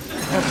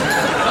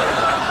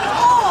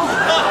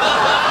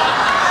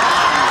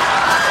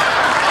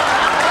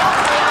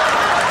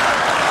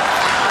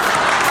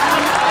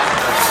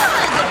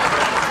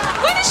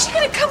 When is she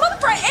going to come up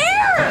for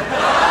air?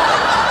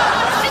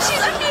 And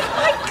she's, I mean,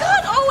 my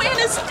God, oh,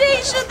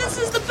 Anastasia, this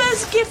is the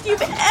best gift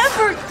you've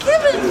ever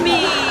given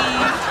me.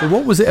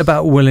 What was it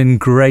about Will and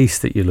Grace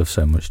that you love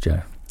so much,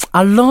 Joe?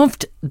 I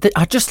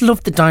just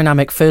loved the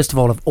dynamic, first of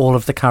all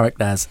of the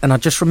characters, and I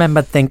just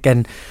remember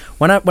thinking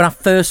when I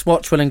first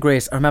watched Will and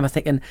Grace, I remember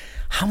thinking,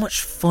 how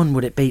much fun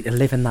would it be to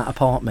live in that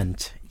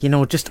apartment? You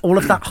know, just all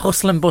of that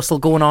hustle and bustle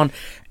going on.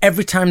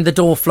 Every time the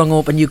door flung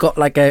open, you got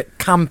like a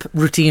camp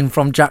routine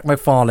from Jack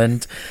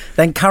McFarland.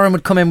 Then Karen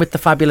would come in with the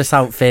fabulous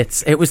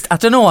outfits. It was, I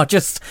don't know,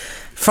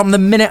 from the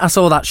minute I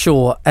saw that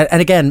show,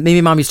 and again, me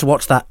and Mum used to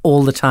watch that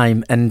all the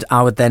time, and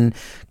I would then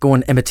go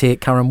and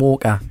imitate Karen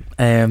Walker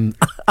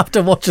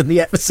after watching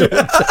the episode.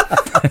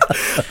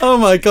 Oh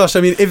my gosh,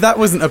 I mean, if that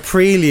wasn't a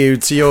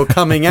prelude to your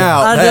coming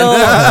out. I know.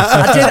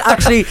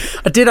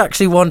 I did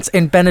actually once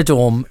in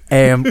Benidorm.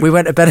 We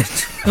went to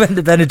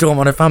Benidorm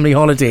on a family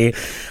holiday,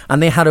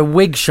 and they had a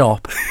wig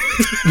shop.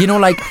 You know,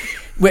 like,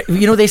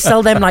 you know, they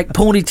sell them like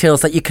ponytails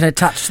that you can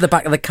attach to the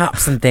back of the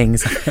caps and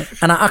things.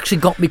 And I actually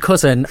got my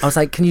cousin. I was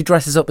like, can you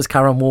dress us up as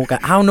Karen Walker?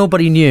 How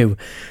nobody knew.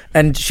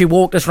 And she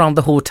walked us around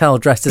the hotel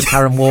dressed as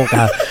Karen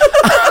Walker.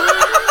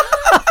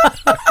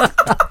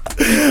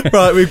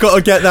 Right, we've got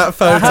to get that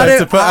photo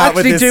to put out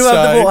with this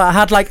show. I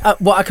had like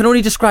what I can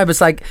only describe as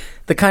like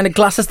the kind of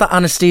glasses that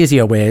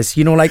Anastasia wears,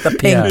 you know, like the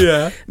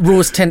pink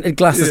rose tinted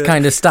glasses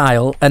kind of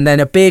style, and then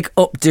a big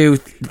updo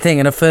thing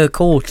and a fur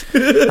coat.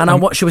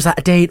 And she was at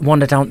a date,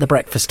 wandered down to the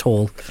breakfast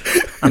hall,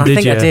 and I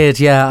think I did.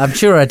 Yeah, I'm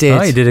sure I did.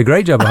 Oh, you did a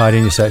great job of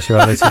hiding your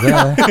sexuality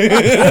there.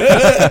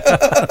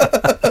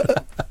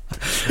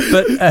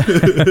 But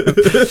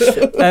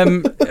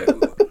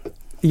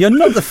you're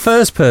not the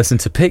first person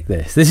to pick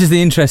this. This is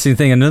the interesting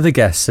thing. Another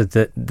guest said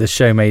that the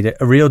show made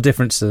a real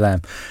difference to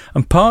them.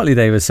 And partly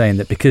they were saying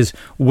that because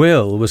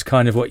Will was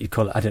kind of what you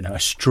call, I don't know, a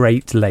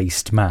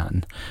straight-laced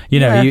man.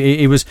 You know,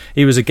 he was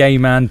a gay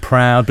man,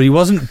 proud, but he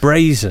wasn't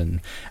brazen.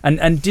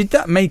 And did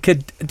that make a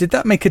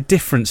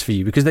difference for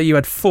you? Because you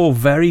had 4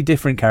 very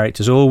different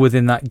characters all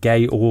within that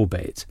gay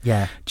orbit.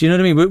 Yeah. Do you know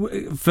what I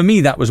mean? For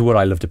me, that was what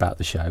I loved about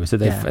the show. Was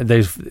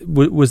that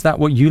was that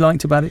what you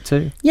liked about it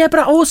too? Yeah,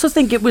 but I also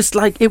think it was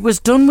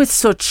done with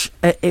such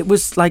it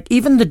was like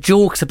even the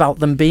jokes about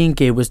them being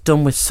gay was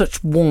done with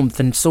such warmth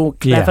and so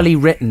cleverly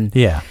written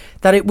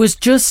that it was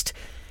just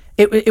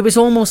it was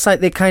almost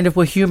like they kind of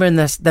were humouring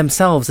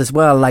themselves as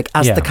well, like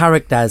as the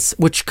characters,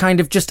 which kind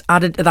of just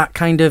added to that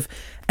kind of,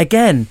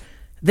 again,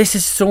 this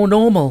is so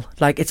normal,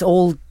 like it's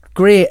all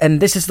great, and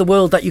this is the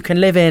world that you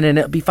can live in, and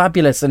it'll be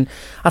fabulous. And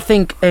I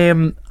think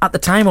at the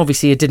time,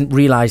 obviously, I didn't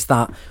realise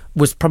that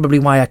was probably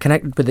why I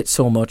connected with it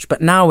so much.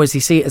 But now, as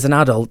you see it as an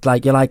adult,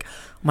 like, you're like,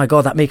 oh my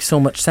God, that makes so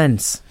much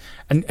sense.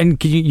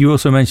 And you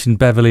also mentioned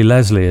Beverly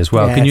Leslie as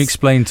well. Yes. Can you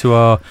explain to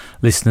our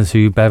listeners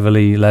who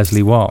Beverly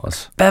Leslie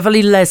was?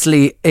 Beverly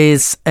Leslie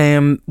is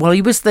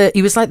he was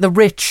like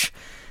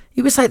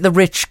the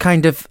rich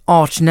kind of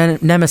arch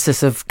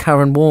nemesis of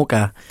Karen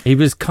Walker. He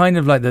was kind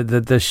of like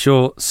the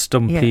short,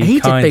 stumpy. Yeah, he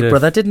did Big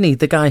Brother, didn't he?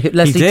 The guy who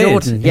Leslie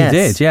Jordan. Yes. He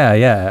did.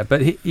 Yeah.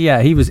 But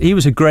he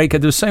was a great.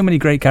 There were so many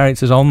great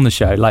characters on the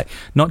show. Like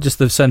not just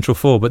the central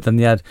four, but then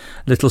they had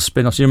little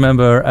spin-offs. You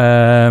remember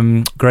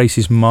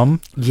Gracie's mum?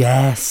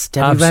 Yes,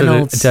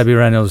 Debbie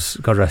Reynolds.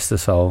 God rest her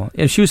soul.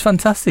 Yeah, she was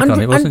fantastic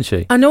on it, wasn't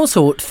she? And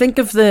also think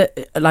of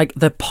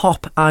the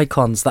pop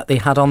icons that they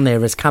had on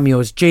there as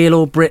cameos: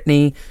 J-Lo,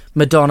 Britney,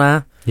 Madonna.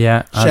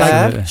 Yeah,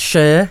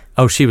 Cher.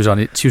 Oh, she was on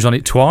it. She was on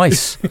it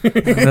twice.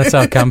 That's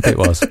how camp it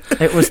was.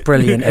 It was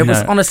brilliant. It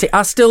was honestly.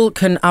 I still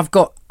can. I've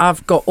got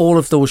all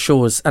of those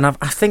shows, and I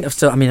think I've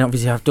still. I mean,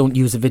 obviously, I don't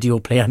use a video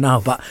player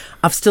now, but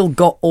I've still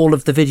got all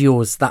of the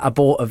videos that I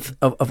bought of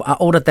I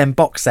ordered them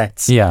box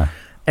sets. Yeah.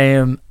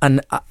 And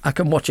I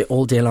can watch it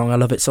all day long. I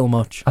love it so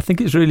much. I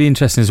think it's really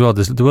interesting as well.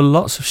 There were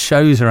lots of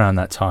shows around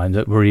that time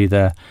that were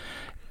either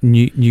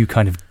new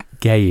kind of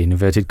gay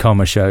inverted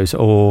comma shows,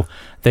 or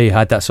they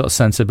had that sort of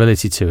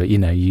sensibility to it. You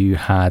know, you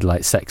had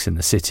like Sex and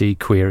the City,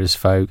 Queer as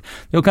Folk.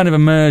 They all kind of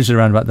emerged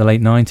around about the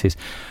late 90s.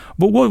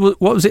 But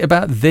what was it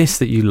about this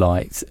that you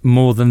liked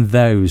more than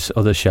those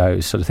other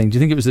shows, sort of thing? Do you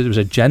think there was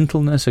a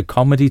gentleness, a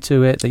comedy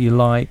to it that you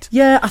liked?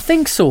 Yeah, I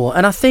think so.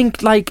 And I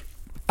think like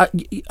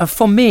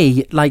for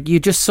me, like you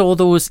saw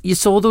those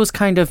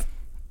kind of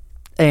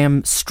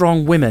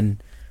strong women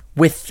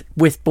with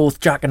both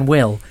Jack and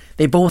Will.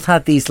 They both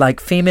had these like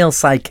female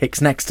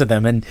sidekicks next to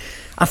them, and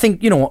I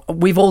think, you know,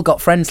 we've all got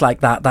friends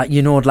like that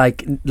you know,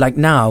 like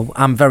now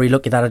I'm very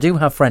lucky that I do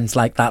have friends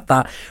like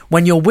that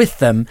when you're with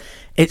them,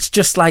 it's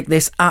just like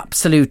this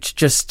absolute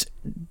just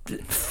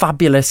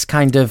fabulous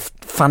kind of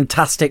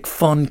fantastic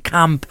fun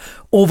camp,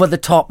 over the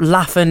top,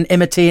 laughing,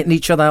 imitating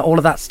each other, all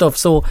of that stuff.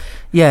 So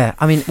yeah,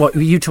 I mean, what,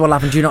 you two are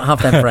laughing, do you not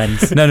have them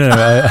friends? No.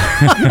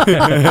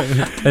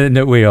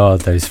 No, we are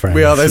those friends.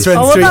 We are those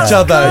friends to each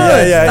other.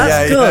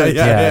 That's good.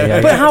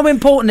 Yeah. But how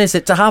important is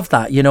it to have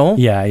that, you know?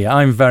 Yeah.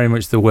 I'm very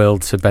much the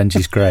world to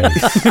Benji's grave.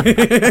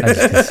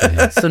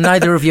 So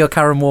neither of you are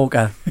Karen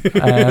Walker.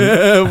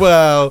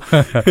 Well,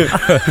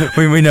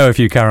 we know a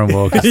few Karen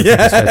Walkers.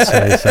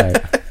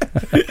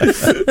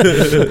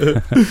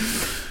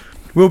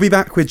 We'll be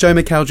back with Joe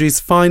McElderry's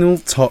final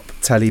top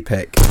telly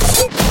pick.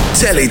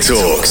 Telly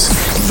Talks,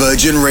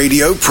 Virgin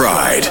Radio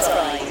Pride.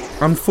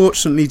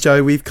 Unfortunately,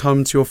 Joe, we've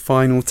come to your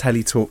final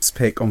Telly Talks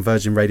pick on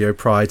Virgin Radio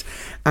Pride,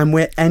 and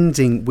we're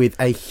ending with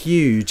a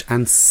huge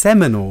and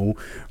seminal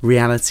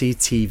reality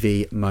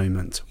TV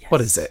moment. Yes.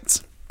 What is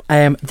it?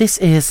 This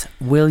is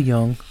Will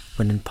Young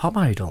winning Pop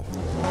Idol.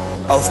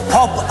 Of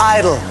Pop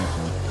Idol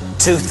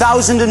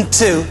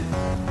 2002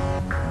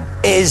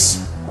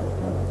 is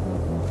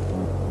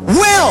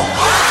Will!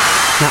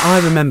 Now,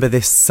 I remember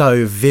this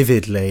so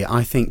vividly.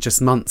 I think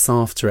just months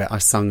after it, I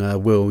sung a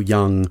Will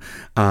Young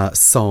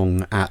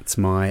song at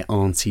my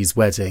auntie's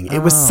wedding. It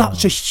was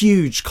such a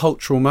huge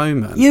cultural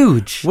moment.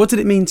 Huge. What did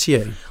it mean to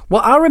you?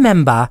 Well, I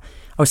remember,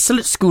 I was still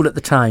at school at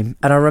the time,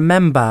 and I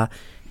remember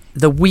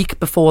the week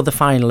before the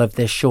final of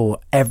this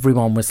show,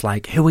 everyone was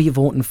like, who are you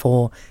voting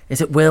for?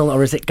 Is it Will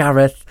or is it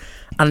Gareth?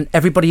 And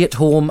everybody at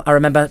home, I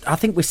remember, I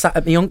think we sat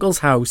at my uncle's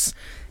house.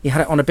 He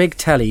had it on a big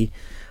telly,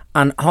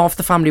 and half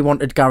the family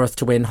wanted Gareth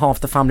to win, half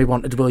the family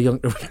wanted Will Young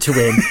to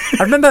win.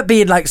 I remember it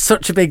being like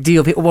such a big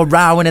deal. People were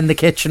rowing in the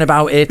kitchen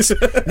about it.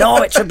 No,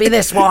 it should be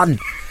this one.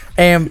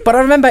 But I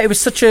remember it was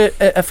such a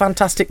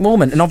fantastic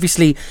moment, and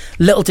obviously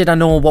little did I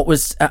know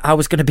I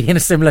was going to be in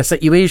a similar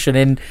situation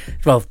in,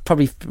 well,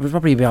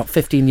 probably about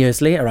 15 years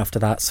later after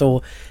that.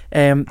 So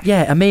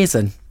yeah,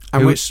 amazing.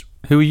 And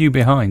who were you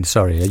behind?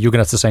 Sorry, you're going to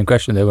ask the same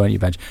question though, weren't you,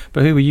 Benj?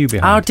 But who were you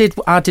behind?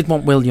 I did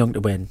want Will Young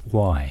to win.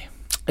 Why?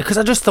 Because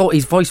I just thought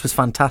his voice was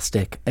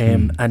fantastic,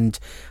 and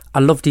I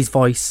loved his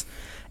voice.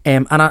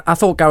 And I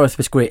thought Gareth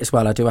was great as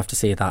well. I do have to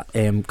say that,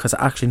 because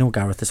I actually know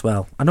Gareth as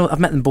well. I know I've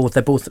met them both.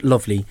 They're both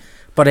lovely.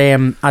 But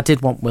I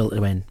did want Will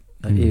to win.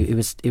 He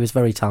was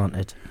very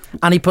talented,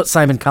 and he put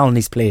Simon Cowell in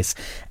his place.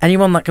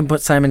 Anyone that can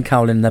put Simon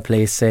Cowell in their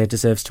place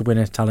deserves to win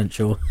a talent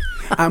show.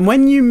 And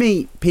when you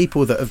meet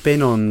people that have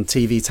been on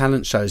TV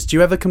talent shows, do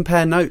you ever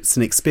compare notes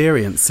and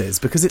experiences?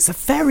 Because it's a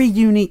very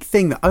unique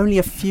thing that only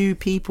a few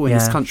people in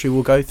this country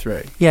will go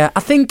through. Yeah,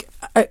 I think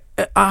I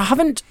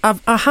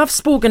have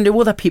spoken to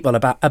other people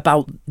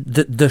about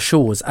the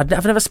shows. I've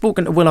never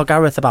spoken to Will or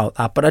Gareth about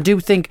that, but I do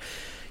think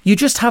you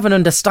just have an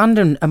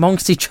understanding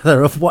amongst each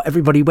other of what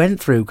everybody went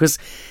through, because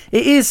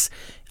it is,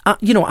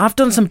 I've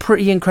done some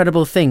pretty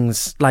incredible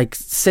things like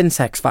since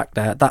X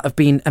Factor that have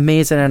been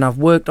amazing, and I've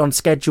worked on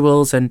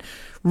schedules and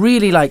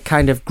really like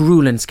kind of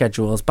grueling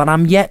schedules, but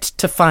I'm yet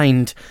to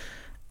find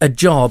a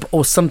job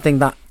or something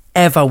that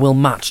ever will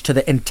match to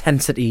the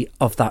intensity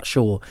of that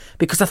show,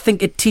 because I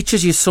think it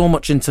teaches you so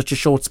much in such a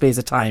short space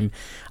of time,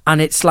 and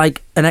it's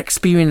like an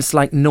experience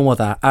like no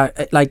other.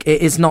 Like,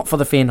 it is not for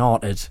the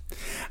faint-hearted.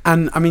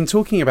 And I mean,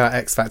 talking about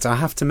X Factor, I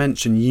have to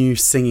mention you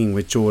singing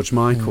with George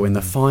Michael in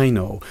the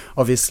final.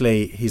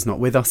 Obviously, he's not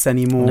with us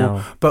anymore.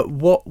 No. But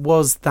what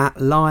was that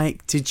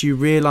like? Did you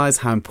realise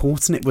how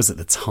important it was at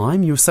the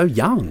time? You were so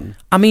young.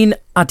 I mean,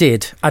 I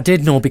did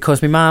know,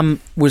 because my mum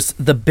was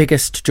the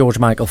biggest George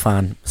Michael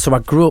fan. So I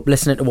grew up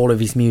listening to all of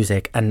his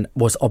music and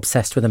was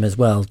obsessed with him as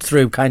well,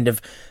 through kind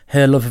of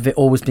her love of it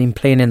always being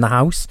playing in the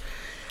house.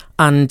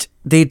 And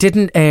they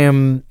didn't.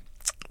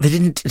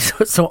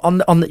 So on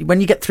the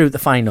when you get through the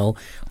final,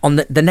 on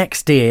the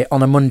next day,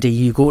 on a Monday,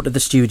 you go to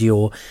the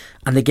studio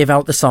and they give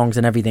out the songs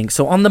and everything.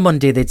 So on the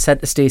Monday, they'd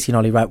said to Stacey and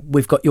Ollie, right,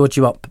 we've got your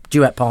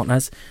duet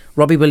partners.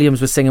 Robbie Williams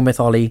was singing with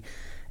Ollie.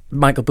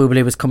 Michael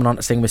Bublé was coming on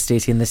to sing with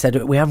Stacey, and they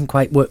said, we haven't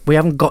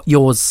got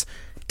yours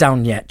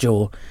down yet,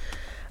 Joe.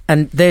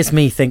 And there's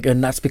me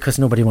thinking, that's because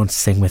nobody wants to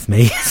sing with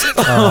me.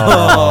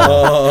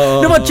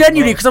 No, but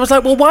genuinely, because I was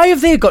like, well, why have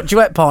they got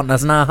duet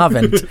partners and I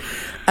haven't?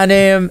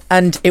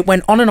 And it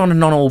went on and on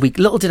and on all week.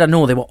 Little did I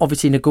know they were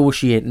obviously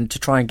negotiating to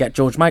try and get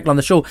George Michael on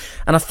the show.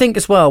 And I think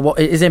as well, what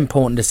is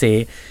important to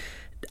say,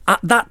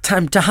 at that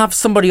time, to have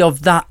somebody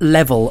of that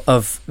level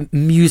of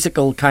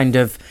musical kind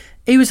of,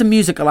 he was a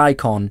musical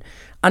icon.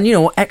 And, you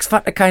know, X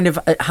Factor kind of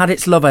had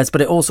its lovers,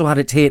 but it also had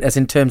its haters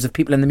in terms of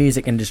people in the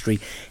music industry.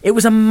 It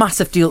was a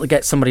massive deal to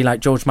get somebody like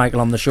George Michael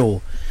on the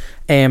show.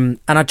 And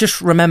I just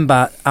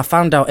remember, I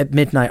found out at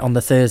midnight on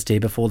the Thursday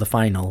before the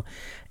final,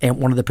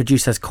 one of the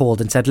producers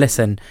called and said,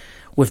 listen,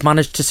 we've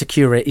managed to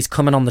secure it. He's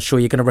coming on the show.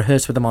 You're going to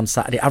rehearse with him on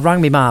Saturday. I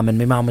rang my mum, and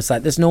my mum was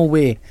like, there's no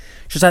way.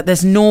 She was like,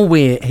 there's no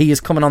way he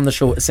is coming on the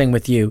show to sing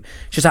with you.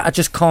 She was like, I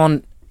just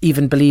can't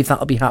even believe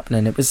that'll be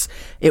happening.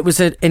 It was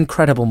an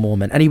incredible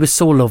moment, and he was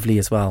so lovely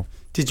as well.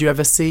 Did you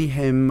ever see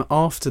him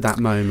after that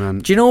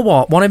moment? Do you know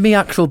what? One of my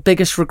actual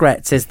biggest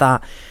regrets is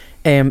that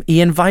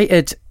he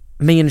invited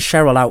me and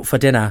Cheryl out for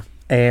dinner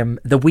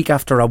the week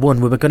after I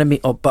won. We were going to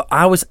meet up, but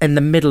I was in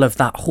the middle of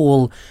that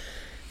whole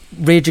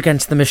Rage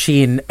Against the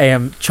Machine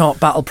chart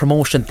battle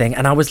promotion thing,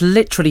 and I was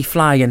literally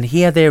flying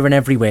here, there and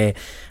everywhere.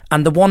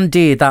 And the one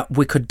day that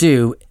we could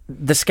do,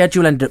 the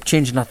schedule ended up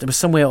changing. There was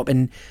somewhere up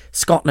in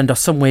Scotland or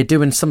somewhere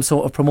doing some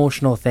sort of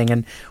promotional thing,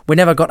 and we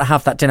never got to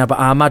have that dinner, but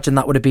I imagine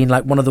that would have been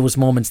like one of those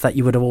moments that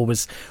you would have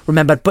always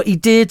remembered. But he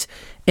did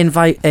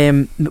invite,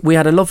 we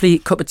had a lovely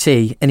cup of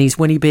tea in his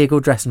Winnebago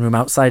dressing room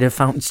outside of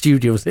Fountain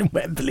Studios in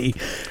Wembley.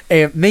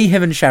 Me,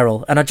 him and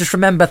Cheryl. And I just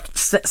remember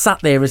sat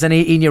there as an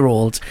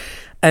 18-year-old,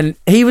 and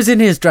he was in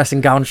his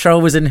dressing gown,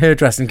 Cheryl was in her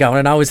dressing gown,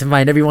 and I was in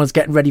mine. Everyone's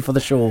getting ready for the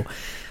show.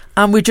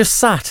 And we just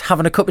sat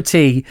having a cup of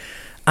tea.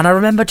 And I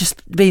remember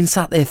just being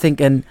sat there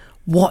thinking,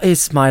 what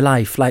is my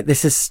life? Like,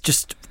 this is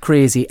just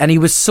crazy. And he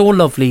was so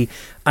lovely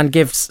and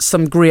gives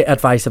some great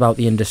advice about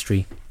the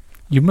industry.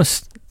 You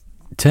must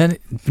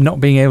not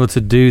being able to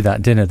do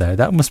that dinner, though.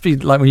 That must be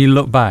like, when you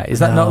look back, is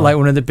that not like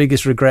one of the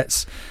biggest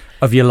regrets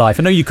of your life?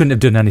 I know you couldn't have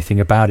done anything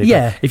about it.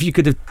 Yeah. But if you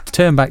could have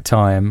turned back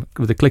time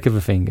with a click of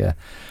a finger,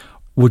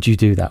 would you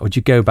do that? Would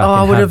you go back and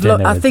I would have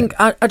dinner?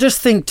 I just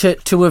think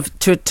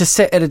to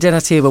sit at a dinner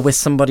table with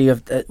somebody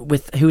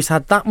with who's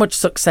had that much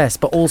success,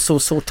 but also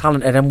so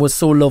talented and was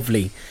so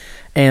lovely.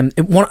 I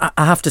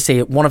have to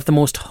say, one of the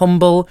most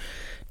humble,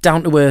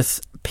 down to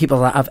earth people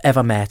that I've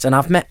ever met. And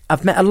I've met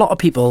a lot of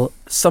people,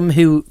 some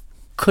who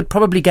could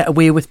probably get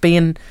away with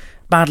being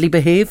badly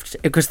behaved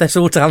because they're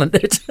so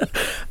talented,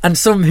 and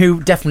some who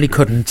definitely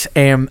couldn't.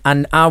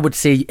 And I would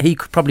say he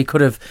probably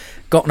could have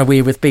gotten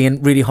away with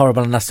being really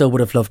horrible, and I still would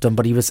have loved him.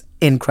 But he was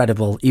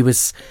incredible. He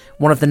was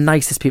one of the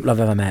nicest people I've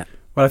ever met.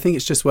 Well, I think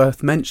it's just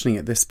worth mentioning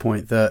at this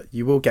point that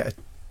you will get a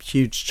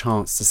huge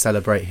chance to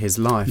celebrate his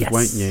life, yes,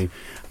 won't you,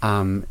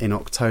 in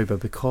October,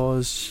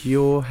 because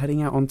you're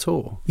heading out on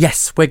tour.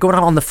 Yes, we're going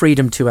out on the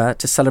Freedom Tour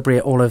to celebrate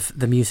all of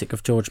the music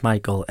of George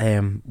Michael,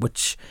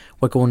 which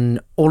we're going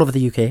all over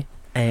the UK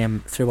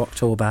through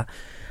October,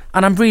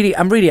 and I'm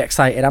really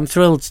excited. I'm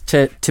thrilled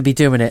to be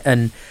doing it,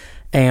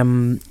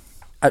 and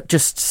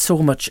just so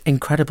much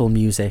incredible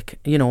music,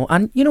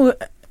 and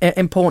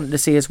important to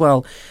see as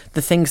well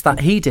the things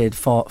that he did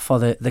for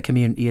the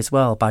community as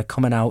well, by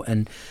coming out,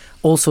 and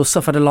also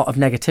suffered a lot of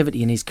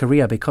negativity in his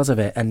career because of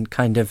it, and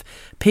kind of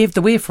paved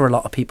the way for a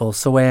lot of people.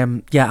 So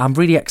I'm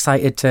really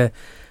excited to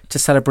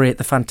celebrate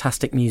the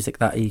fantastic music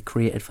that he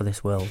created for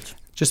this world.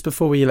 Just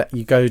before we let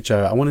you go,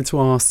 Joe, I wanted to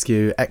ask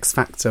you, X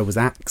Factor was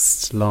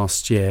axed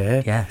last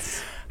year.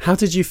 Yes. How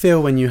did you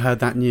feel when you heard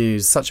that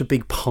news? Such a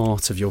big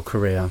part of your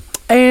career.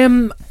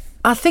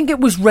 I think it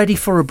was ready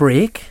for a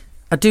break.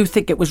 I do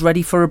think it was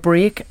ready for a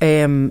break.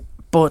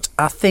 But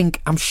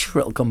I'm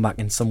sure it'll come back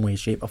in some way,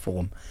 shape or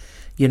form.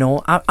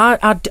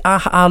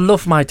 I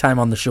love my time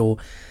on the show,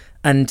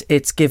 and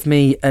it's given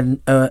me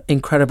an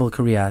incredible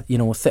career.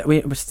 It was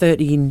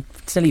 13,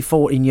 it's nearly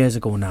 14 years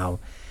ago now.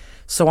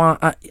 So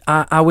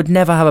I would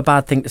never have a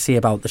bad thing to say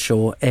about the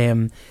show,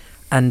 and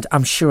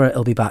I'm sure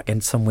it'll be back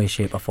in some way,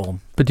 shape or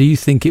form. But do you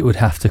think it would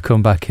have to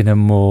come back in a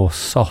more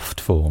soft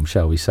form,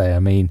 shall we say? I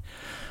mean,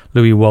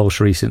 Louis Walsh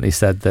recently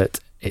said that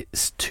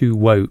it's too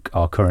woke,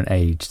 our current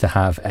age, to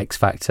have X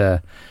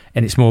Factor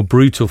in its more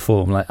brutal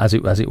form, like as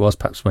it was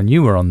perhaps when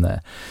you were on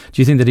there.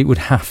 Do you think that it would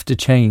have to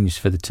change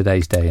for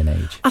today's day and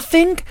age? I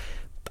think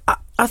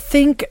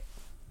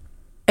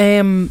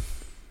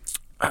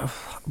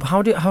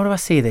how do I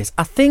say this?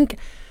 I think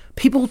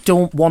people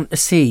don't want to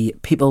see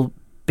people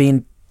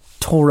being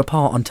tore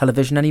apart on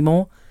television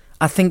anymore.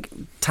 I think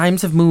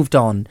times have moved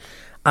on,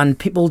 and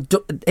people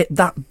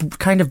that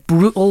kind of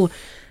brutal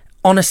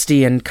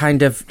honesty and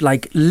kind of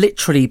like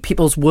literally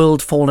people's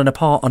world falling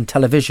apart on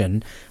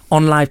television,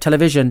 on live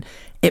television,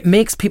 it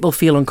makes people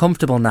feel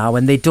uncomfortable now,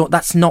 and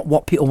that's not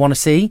what people want to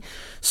see.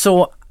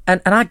 So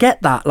and I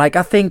get that. Like,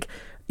 I think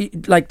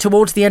like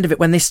towards the end of it,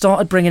 when they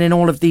started bringing in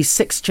all of these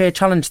 6-chair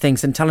challenge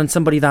things and telling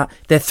somebody that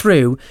they're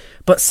through,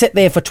 but sit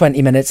there for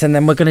 20 minutes and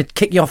then we're going to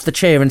kick you off the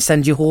chair and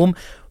send you home,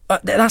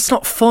 that's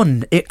not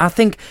fun. I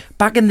think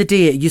back in the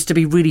day it used to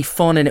be really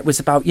fun, and it was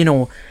about, you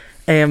know,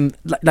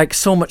 like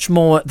so much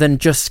more than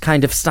just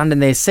kind of standing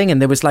there singing.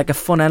 There was like a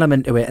fun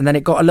element to it, and then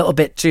it got a little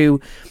bit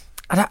too,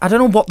 I don't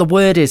know what the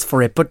word is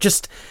for it, but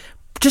just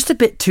a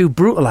bit too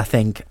brutal, I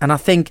think. And I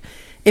think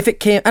if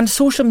it came, and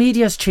social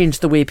media has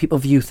changed the way people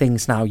view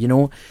things now, you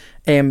know.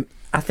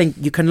 I think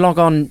you can log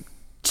on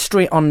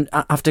straight on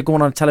after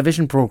going on a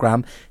television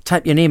programme,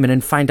 type your name in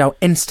and find out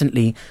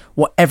instantly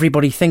what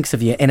everybody thinks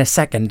of you in a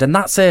second. And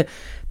that's a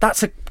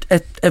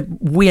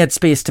weird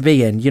space to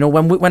be in. You know,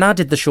 when I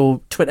did the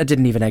show, Twitter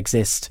didn't even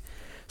exist.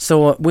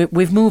 So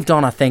we've moved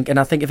on, I think, and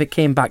I think if it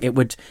came back, it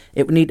would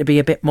need to be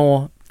a bit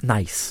more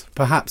nice.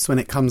 Perhaps when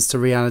it comes to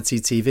reality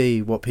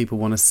TV, what people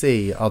want to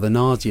see are the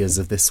Nadias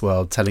of this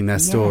world telling their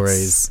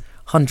stories.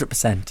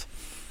 100%.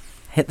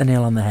 Hit the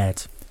nail on the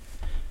head.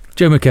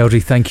 Joe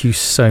McElderry, thank you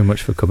so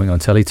much for coming on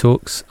Telly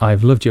Talks.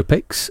 I've loved your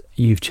picks.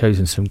 You've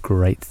chosen some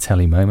great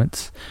telly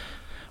moments.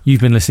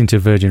 You've been listening to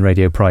Virgin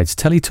Radio Pride's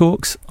Telly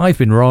Talks. I've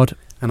been Rod.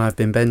 And I've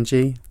been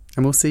Benji.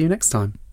 And we'll see you next time.